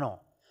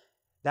journal.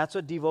 That's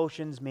what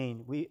devotions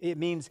mean. It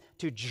means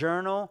to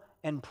journal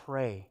and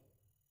pray.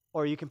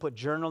 Or you can put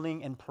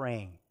journaling and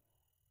praying.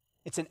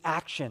 It's an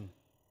action.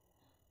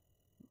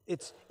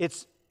 It's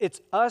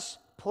us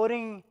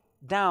putting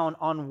down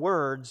on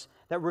words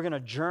that we're going to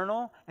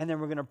journal and then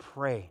we're going to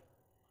pray.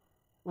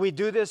 We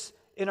do this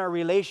in our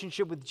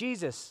relationship with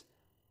Jesus.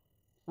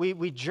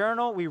 We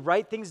journal, we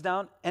write things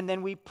down, and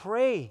then we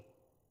pray.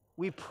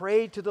 We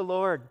pray to the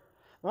Lord.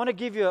 I want to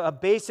give you a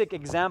basic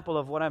example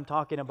of what I'm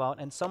talking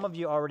about, and some of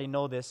you already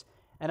know this.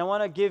 And I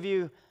want to give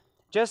you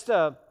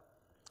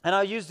and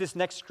I'll use this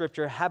next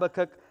scripture,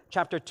 Habakkuk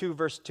chapter 2,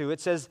 verse 2.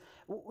 It says,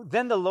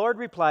 then the Lord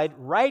replied,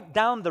 write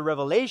down the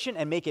revelation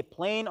and make it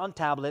plain on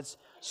tablets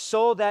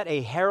so that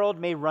a herald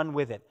may run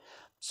with it.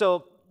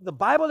 So the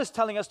Bible is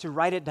telling us to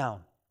write it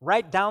down.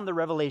 Write down the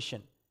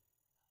revelation.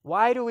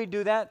 Why do we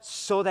do that?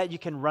 So that you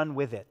can run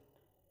with it.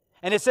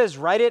 And it says,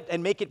 write it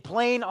and make it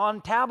plain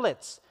on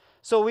tablets.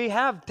 So we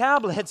have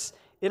tablets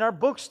in our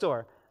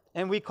bookstore,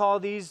 and we call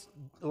these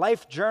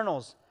life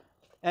journals.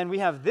 And we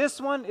have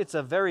this one. It's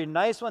a very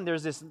nice one.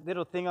 There's this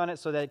little thing on it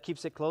so that it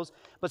keeps it closed.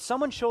 But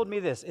someone showed me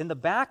this. In the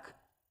back,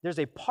 there's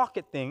a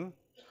pocket thing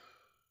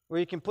where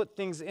you can put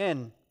things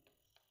in.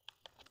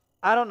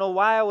 I don't know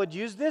why I would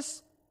use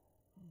this,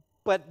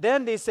 but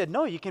then they said,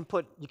 no, you can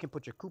put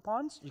your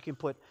coupons, you can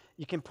put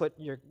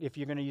your, if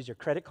you're going to use your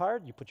credit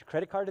card, you put your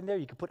credit card in there,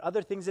 you can put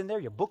other things in there,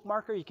 your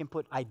bookmarker, you can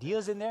put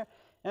ideas in there.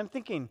 And I'm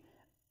thinking,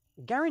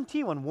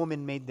 guarantee one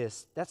woman made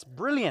this. That's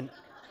brilliant.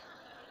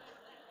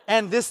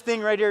 And this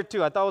thing right here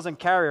too, I thought it was on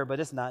carrier, but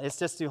it's not. It's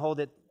just to hold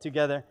it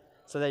together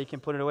so that you can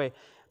put it away.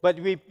 But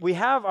we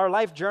have our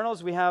life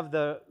journals, we have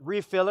the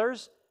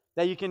refillers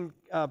that you can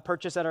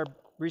purchase at our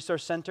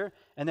resource center,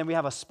 and then we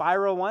have a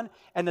spiral one.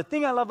 And the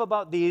thing I love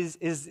about these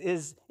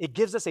is it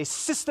gives us a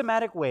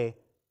systematic way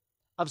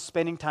of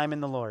spending time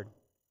in the Lord,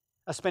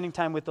 of spending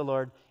time with the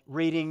Lord,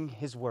 reading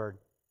His Word,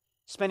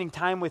 spending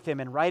time with Him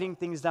and writing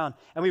things down.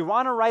 And we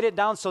want to write it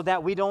down so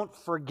that we don't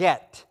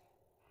forget.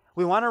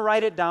 We want to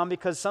write it down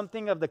because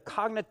something of the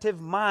cognitive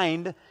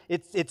mind,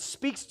 it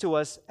speaks to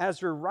us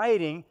as we're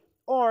writing,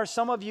 or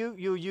some of you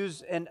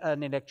use an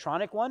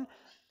electronic one,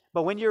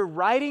 but when you're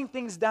writing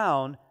things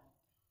down,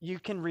 you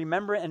can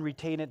remember it and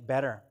retain it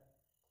better.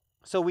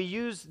 So we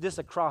use this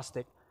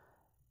acrostic.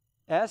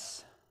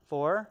 S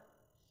for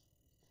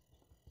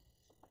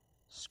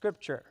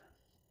Scripture.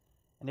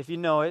 And if you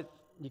know it,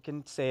 you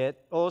can say it.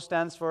 O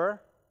stands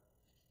for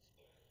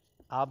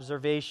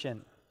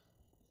observation.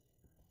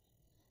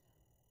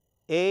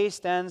 A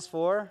stands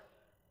for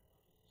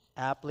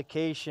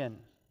application.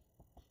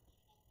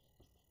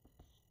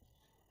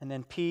 And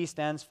then P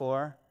stands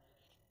for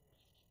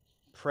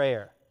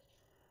prayer.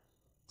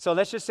 So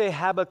let's just say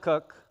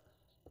Habakkuk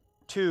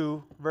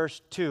 2,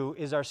 verse 2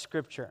 is our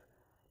scripture.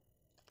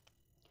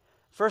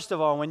 First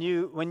of all, when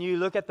you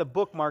look at the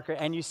bookmarker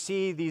and you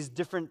see these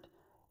different,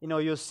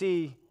 you'll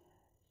see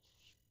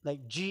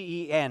like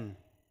G-E-N,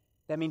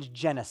 that means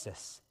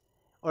Genesis.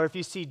 Or if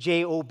you see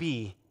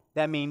J-O-B,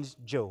 that means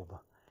Job.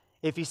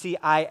 If you see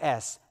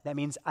I-S, that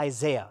means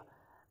Isaiah.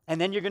 And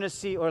then you're going to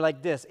see, or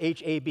like this,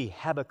 H-A-B,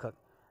 Habakkuk.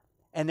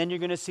 And then you're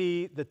going to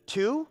see the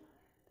 2.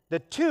 The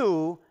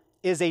 2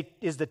 is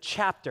the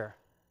chapter.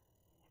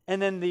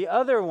 And then the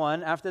other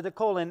one, after the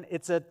colon,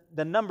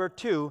 the number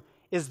 2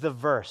 is the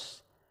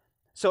verse.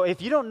 So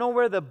if you don't know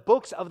where the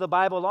books of the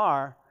Bible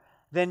are,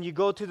 then you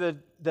go to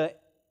the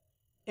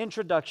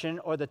introduction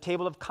or the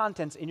table of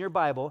contents in your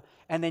Bible,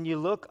 and then you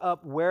look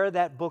up where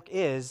that book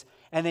is,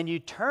 and then you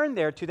turn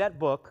there to that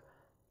book,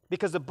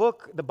 because the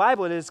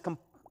Bible is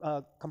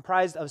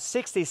comprised of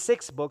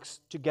 66 books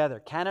together,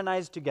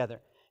 canonized together.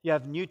 You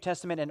have New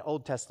Testament and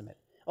Old Testament.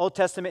 Old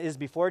Testament is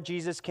before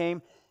Jesus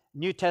came.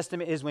 New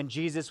Testament is when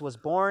Jesus was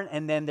born,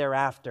 and then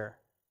thereafter,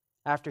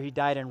 after He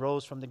died and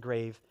rose from the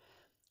grave.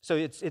 So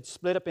it's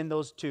split up in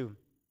those two.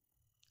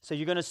 So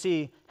you're going to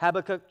see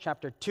Habakkuk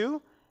chapter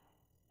 2,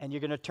 and you're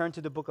going to turn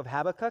to the book of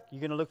Habakkuk.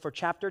 You're going to look for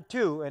chapter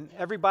 2, and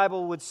every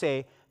Bible would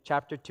say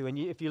chapter 2. And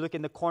if you look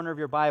in the corner of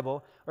your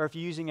Bible, or if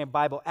you're using a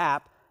Bible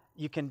app,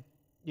 you can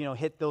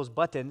hit those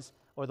buttons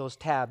or those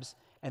tabs,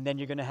 and then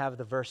you're going to have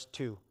the verse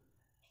 2.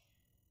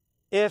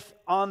 If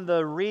on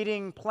the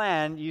reading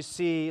plan you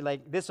see,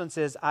 like this one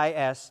says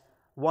IS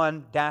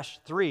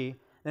 1-3,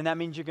 then that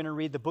means you're going to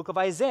read the book of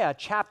Isaiah,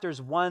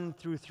 chapters 1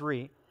 through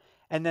 3.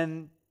 And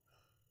then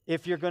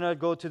if you're going to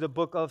go to the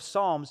book of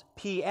Psalms,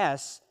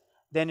 PS,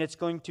 then it's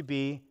going to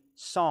be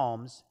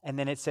Psalms, and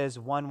then it says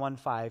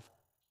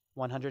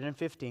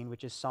 115,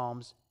 which is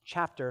Psalms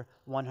chapter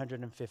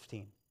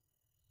 115.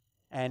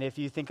 And if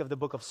you think of the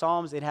book of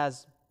Psalms, it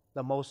has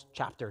the most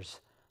chapters.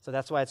 So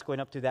that's why it's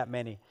going up to that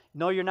many.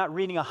 No, you're not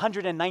reading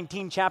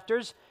 119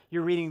 chapters.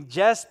 You're reading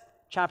just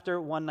chapter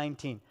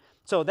 119.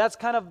 So that's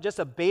kind of just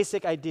a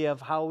basic idea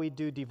of how we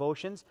do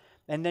devotions.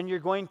 And then you're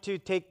going to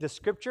take the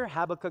scripture,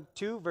 Habakkuk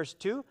 2, verse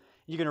 2.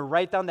 You're going to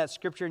write down that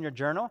scripture in your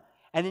journal.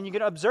 And then you're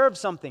going to observe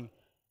something.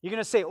 You're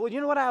going to say,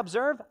 you know what I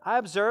observe? I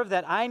observe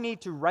that I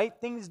need to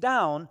write things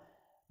down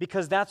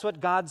because that's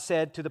what God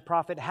said to the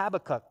prophet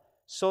Habakkuk,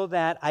 so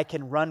that I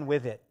can run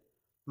with it.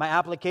 My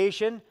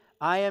application,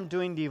 I am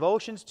doing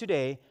devotions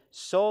today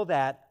so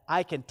that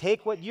I can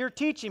take what you're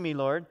teaching me,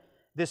 Lord,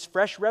 this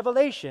fresh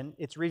revelation,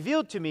 it's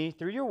revealed to me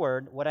through your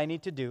word what I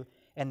need to do,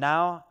 and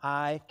now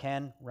I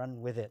can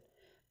run with it.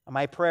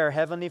 My prayer,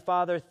 Heavenly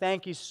Father,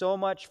 thank you so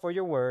much for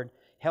your word.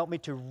 Help me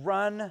to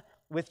run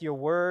with your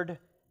word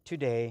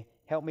today.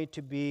 Help me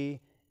to be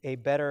a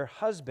better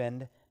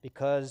husband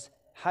because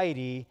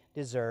Heidi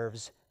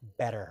deserves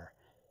better.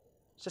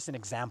 It's just an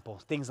example,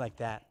 things like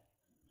that.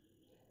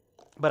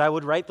 But I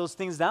would write those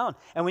things down.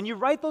 And when you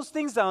write those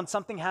things down,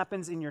 something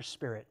happens in your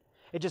spirit.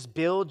 It just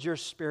builds your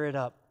spirit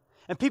up.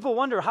 And people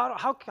wonder,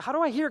 how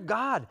do I hear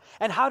God?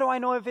 And how do I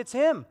know if it's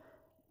Him?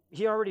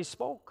 He already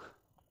spoke.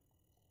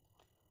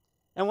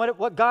 And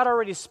what God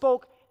already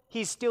spoke,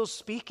 He's still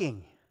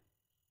speaking.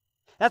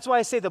 That's why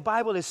I say the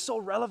Bible is so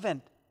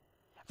relevant.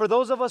 For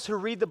those of us who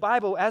read the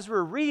Bible, as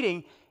we're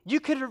reading,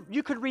 you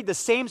could read the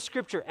same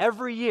scripture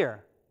every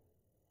year,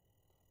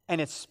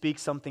 and it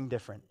speaks something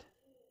different.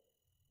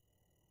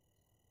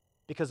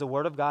 Because the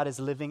Word of God is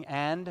living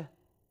and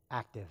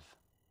active.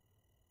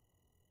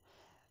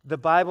 The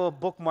Bible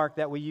bookmark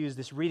that we use,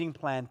 this reading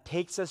plan,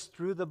 takes us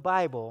through the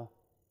Bible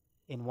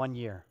in 1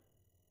 year.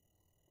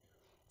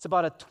 It's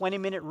about a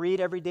 20-minute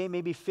read every day,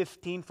 maybe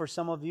 15 for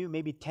some of you,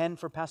 maybe 10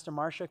 for Pastor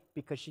Marsha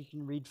because she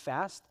can read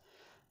fast.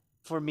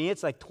 For me,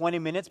 it's like 20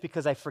 minutes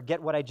because I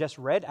forget what I just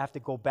read. I have to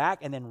go back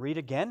and then read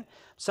again.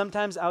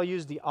 Sometimes I'll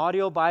use the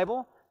audio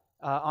Bible.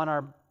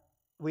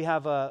 We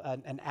have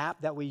an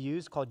app that we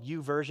use called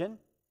YouVersion.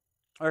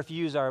 Or if you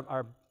use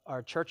our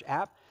church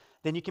app,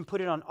 then you can put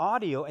it on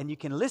audio and you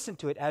can listen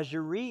to it as you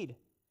read.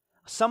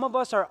 Some of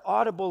us are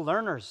audible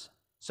learners,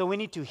 so we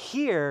need to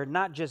hear,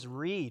 not just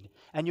read,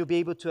 and you'll be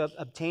able to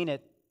obtain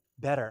it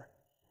better.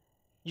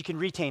 You can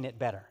retain it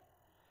better.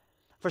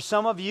 For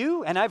some of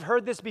you, and I've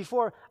heard this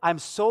before, I'm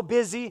so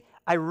busy,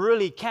 I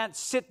really can't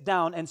sit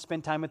down and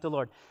spend time with the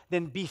Lord.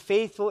 Then be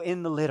faithful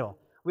in the little.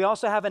 We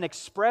also have an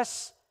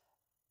express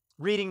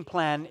reading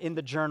plan in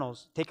the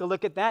journals. Take a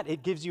look at that.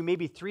 It gives you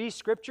maybe 3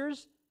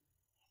 scriptures,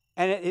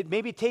 and it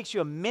maybe takes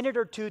you a minute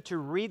or 2 to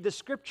read the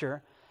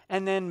scripture,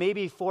 and then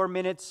maybe 4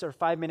 minutes or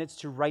 5 minutes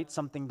to write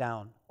something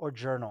down or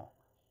journal.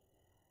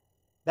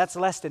 That's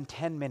less than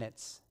 10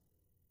 minutes.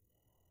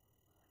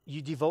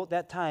 You devote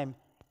that time,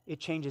 it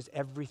changes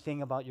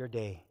everything about your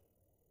day.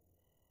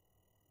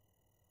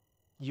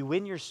 You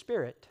win your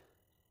spirit,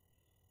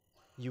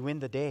 you win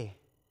the day.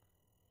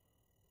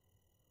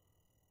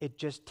 It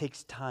just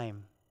takes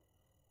time,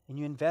 and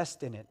you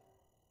invest in it.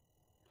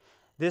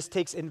 This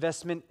takes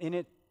investment in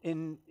it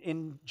in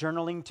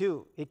journaling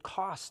too. It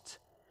costs.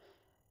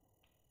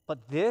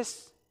 But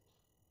this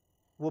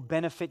will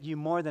benefit you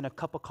more than a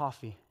cup of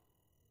coffee.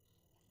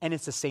 And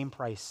it's the same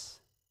price.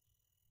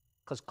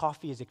 Because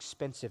coffee is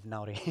expensive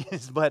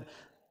nowadays. But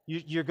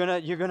you're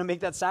gonna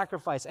make that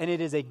sacrifice, and it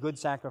is a good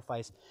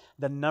sacrifice.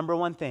 The number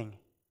one thing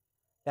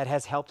that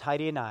has helped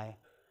Heidi and I,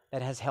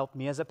 that has helped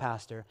me as a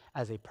pastor,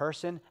 as a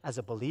person, as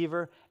a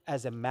believer,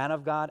 as a man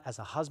of God, as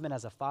a husband,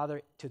 as a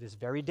father, to this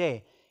very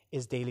day,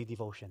 is daily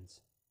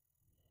devotions.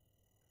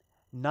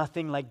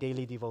 Nothing like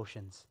daily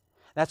devotions.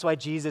 That's why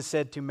Jesus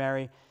said to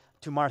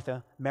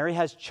Martha, Mary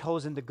has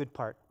chosen the good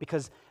part,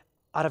 because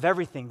out of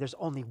everything, there's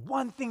only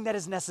one thing that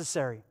is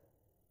necessary.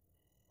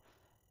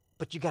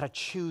 But you got to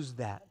choose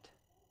that.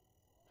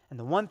 And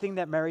the one thing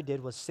that Mary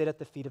did was sit at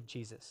the feet of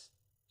Jesus.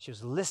 She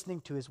was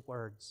listening to his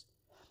words.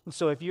 And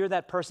so if you're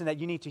that person that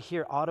you need to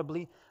hear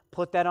audibly,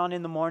 put that on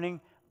in the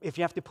morning. If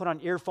you have to put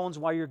on earphones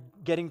while you're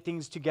getting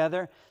things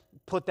together,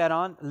 put that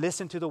on.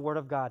 Listen to the Word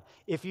of God.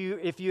 If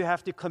you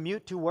have to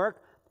commute to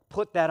work,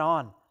 put that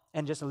on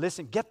and just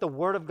listen. Get the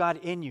Word of God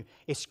in you.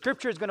 A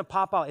scripture is going to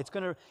pop out. It's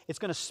going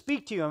to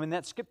speak to you. And when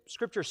that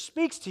scripture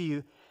speaks to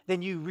you,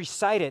 then you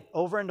recite it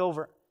over and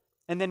over.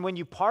 And then when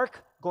you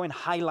park, go and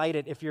highlight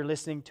it if you're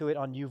listening to it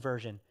on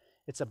YouVersion.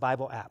 It's a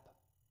Bible app.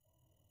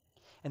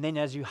 And then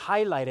as you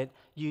highlight it,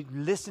 you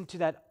listen to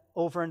that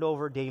over and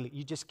over daily.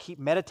 You just keep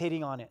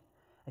meditating on it.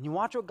 And you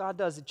watch what God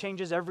does. It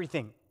changes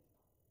everything.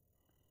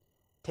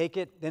 Take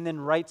it and then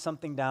write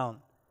something down.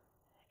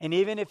 And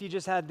even if you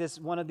just had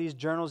one of these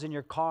journals in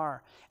your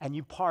car and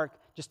you park,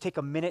 just take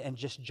a minute and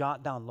just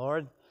jot down,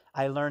 Lord,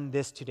 I learned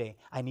this today.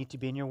 I need to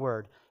be in your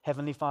word.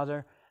 Heavenly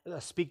Father,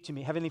 speak to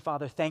me. Heavenly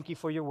Father, thank you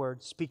for your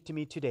word. Speak to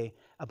me today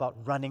about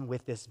running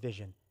with this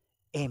vision.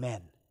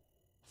 Amen.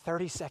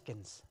 30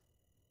 seconds.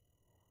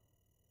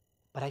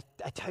 But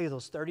I tell you,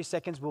 those 30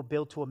 seconds will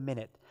build to a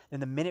minute. Then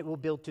the minute will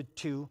build to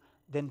 2,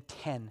 then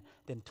 10,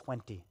 then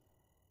 20.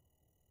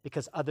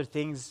 Because other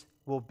things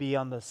will be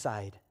on the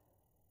side.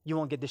 You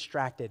won't get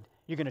distracted.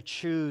 You're going to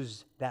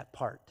choose that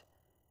part.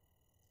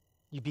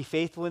 You be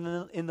faithful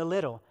in the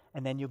little,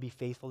 and then you'll be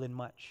faithful in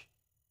much.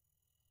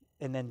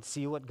 And then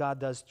see what God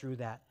does through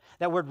that.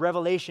 That word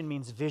revelation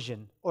means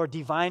vision or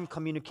divine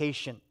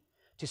communication.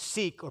 To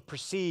seek or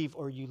perceive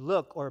or you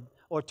look or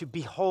to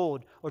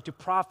behold or to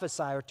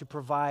prophesy or to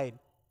provide.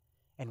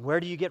 And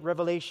where do you get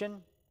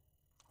revelation?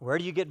 Where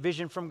do you get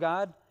vision from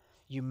God?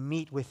 You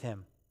meet with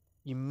Him.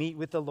 You meet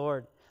with the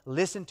Lord.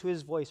 Listen to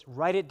His voice.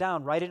 Write it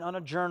down. Write it on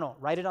a journal.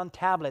 Write it on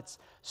tablets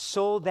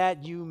so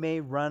that you may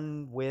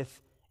run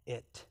with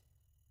it.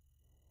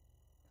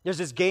 There's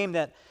this game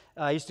that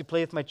I used to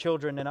play with my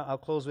children, and I'll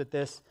close with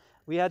this.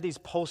 We had these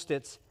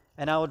Post-its,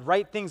 and I would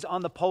write things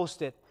on the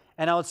Post-it,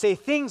 and I would say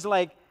things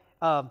like,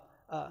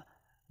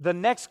 the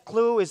next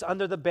clue is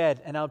under the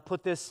bed, and I would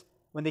put this,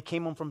 when they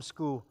came home from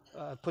school,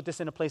 put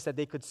this in a place that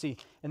they could see.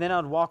 And then I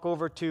would walk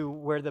over to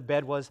where the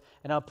bed was,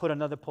 and I'll put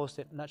another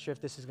Post-it. I'm not sure if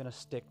this is going to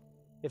stick.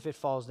 If it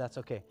falls, that's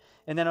okay.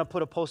 And then I'll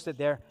put a Post-it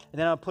there, and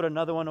then I'll put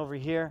another one over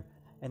here,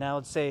 and I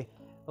would say,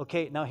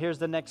 okay, now here's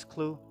the next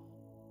clue.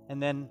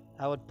 And then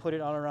I would put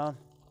it all around,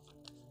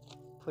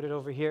 put it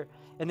over here,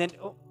 and then,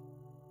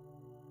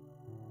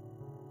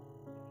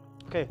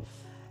 okay.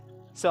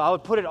 So I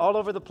would put it all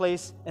over the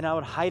place, and I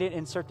would hide it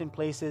in certain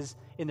places,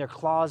 in their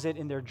closet,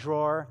 in their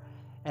drawer.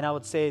 And I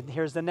would say,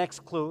 here's the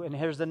next clue, and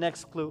here's the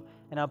next clue.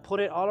 And I'll put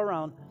it all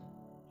around.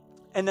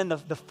 And then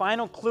the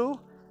final clue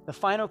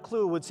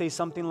would say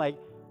something like,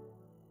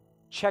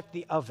 check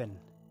the oven.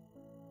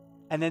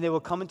 And then they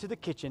would come into the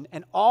kitchen,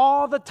 and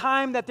all the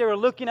time that they were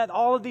looking at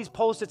all of these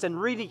Post-its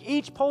and reading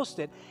each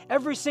Post-it,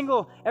 every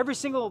single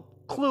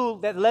clue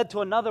that led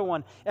to another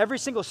one, every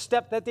single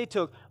step that they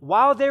took,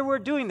 while they were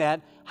doing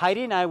that,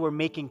 Heidi and I were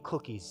making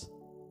cookies.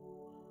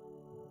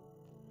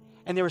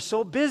 And they were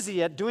so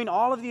busy at doing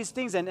all of these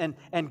things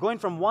and going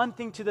from one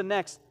thing to the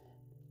next,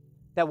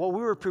 that what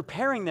we were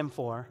preparing them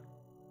for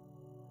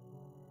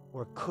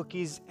were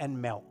cookies and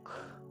milk.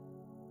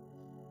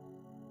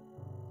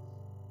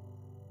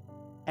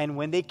 And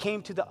when they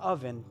came to the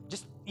oven,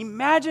 just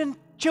imagine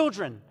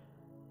children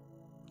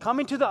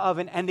coming to the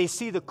oven and they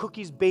see the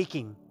cookies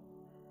baking.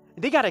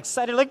 They got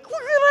excited, like, we're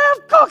going to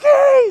have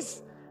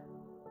cookies!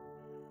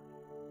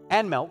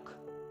 And milk.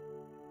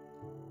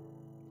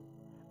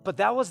 But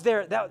that was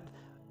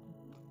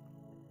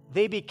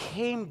they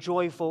became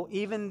joyful,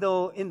 even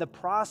though in the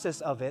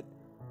process of it,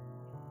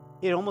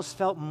 it almost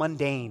felt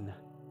mundane.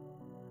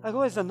 Like,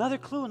 oh, it's another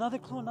clue, another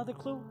clue, another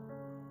clue.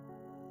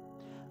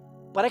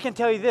 But I can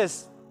tell you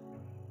this,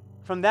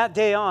 from that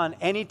day on,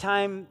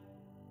 anytime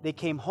they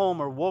came home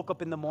or woke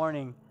up in the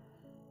morning,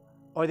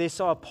 or they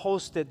saw a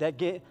Post-it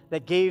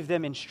that gave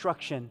them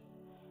instruction,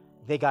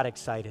 they got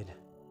excited.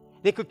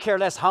 They could care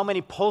less how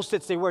many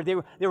Post-its they were. They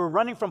were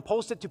running from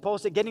Post-it to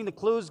Post-it, getting the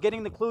clues,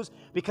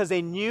 because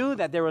they knew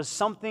that there was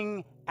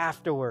something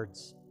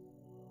afterwards.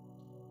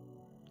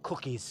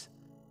 Cookies.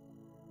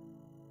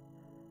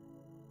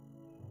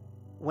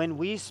 When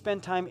we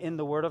spend time in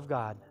the Word of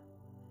God,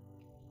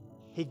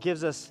 He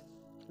gives us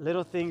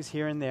little things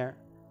here and there.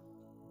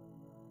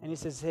 And He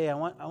says, hey, I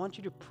want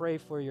you to pray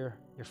for your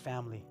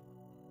family.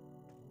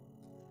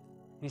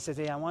 And He says,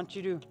 hey, I want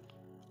you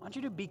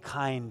to be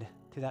kind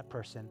to that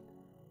person,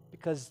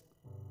 because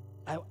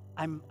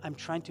I'm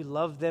trying to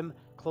love them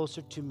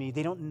closer to me.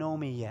 They don't know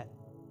me yet.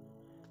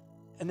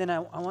 And then I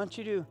want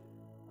you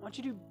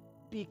to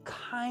be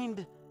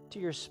kind to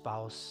your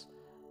spouse.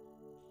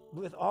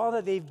 With all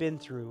that they've been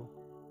through,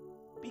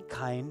 be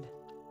kind.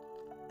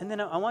 And then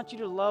I want you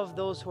to love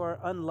those who are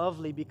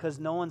unlovely, because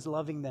no one's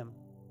loving them.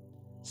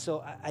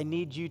 So I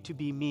need you to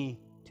be me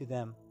to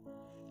them.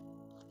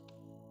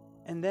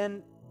 And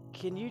then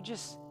can you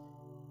just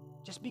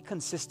be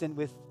consistent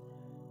with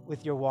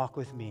your walk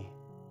with me?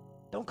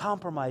 Don't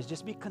compromise,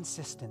 just be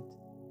consistent.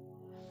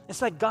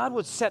 It's like God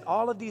would set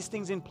all of these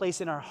things in place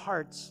in our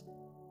hearts,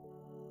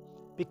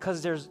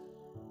 because there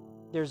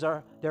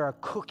are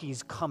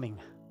cookies coming.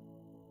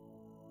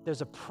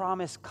 There's a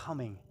promise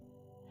coming.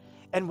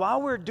 And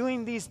while we're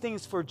doing these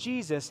things for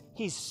Jesus,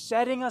 He's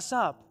setting us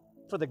up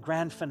for the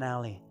grand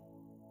finale.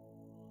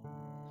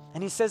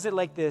 And He says it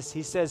like this.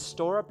 He says,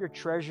 store up your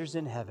treasures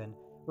in heaven,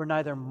 where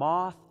neither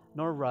moth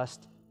nor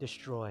rust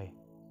destroy.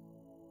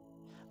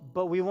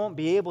 But we won't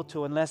be able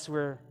to unless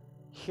we're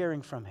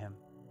hearing from Him,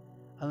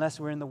 unless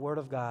we're in the Word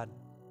of God,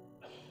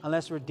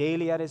 unless we're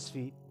daily at His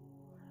feet,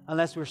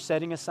 unless we're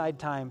setting aside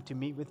time to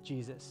meet with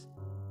Jesus.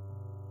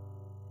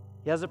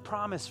 He has a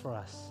promise for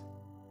us.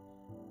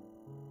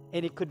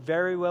 And it could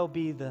very well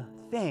be the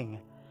thing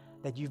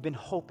that you've been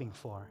hoping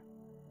for.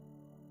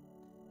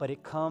 But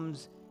it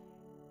comes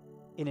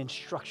in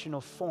instructional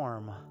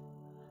form,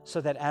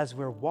 so that as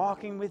we're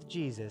walking with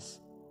Jesus,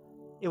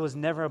 it was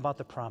never about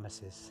the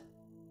promises.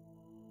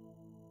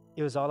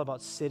 It was all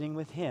about sitting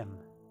with Him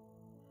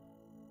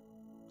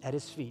at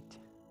His feet,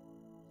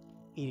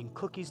 eating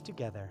cookies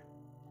together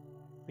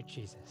with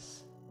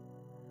Jesus.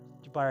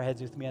 Would you bow our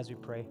heads with me as we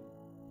pray?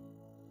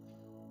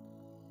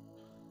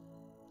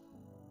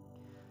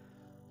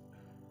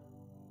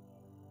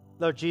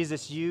 Lord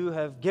Jesus, you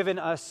have given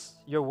us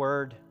your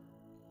word.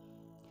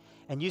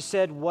 And you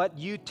said what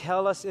you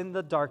tell us in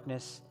the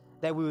darkness,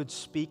 that we would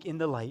speak in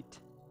the light.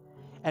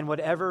 And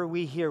whatever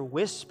we hear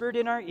whispered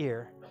in our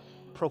ear,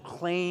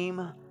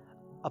 proclaim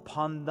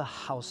upon the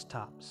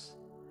housetops.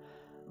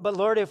 But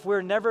Lord, if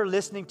we're never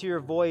listening to your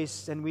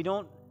voice and we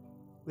don't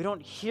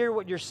hear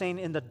what you're saying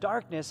in the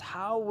darkness,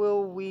 how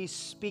will we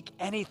speak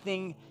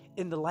anything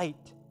in the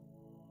light?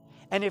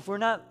 And if we're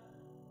not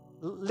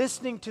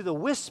listening to the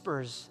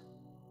whispers,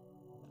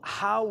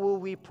 how will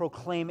we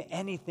proclaim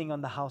anything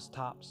on the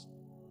housetops?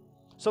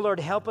 So Lord,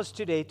 help us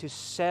today to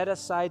set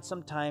aside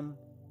some time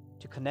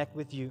to connect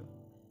with you.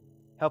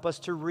 Help us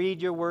to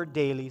read your word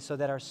daily so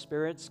that our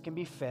spirits can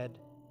be fed.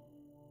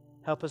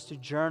 Help us to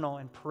journal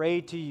and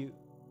pray to you,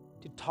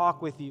 to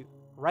talk with you,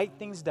 write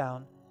things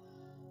down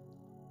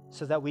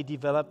so that we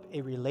develop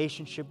a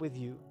relationship with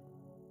you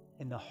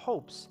in the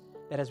hopes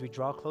that as we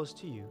draw close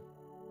to you,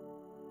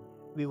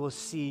 we will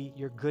see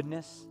your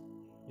goodness,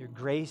 your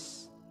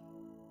grace,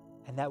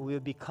 and that we will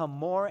become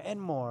more and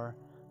more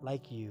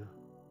like you.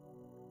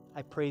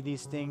 I pray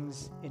these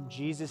things in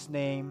Jesus'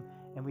 name,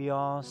 and we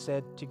all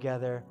said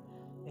together,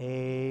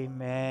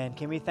 amen.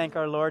 Can we thank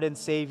our Lord and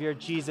Savior,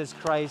 Jesus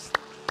Christ?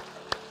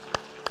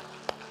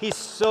 He's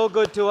so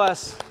good to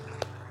us.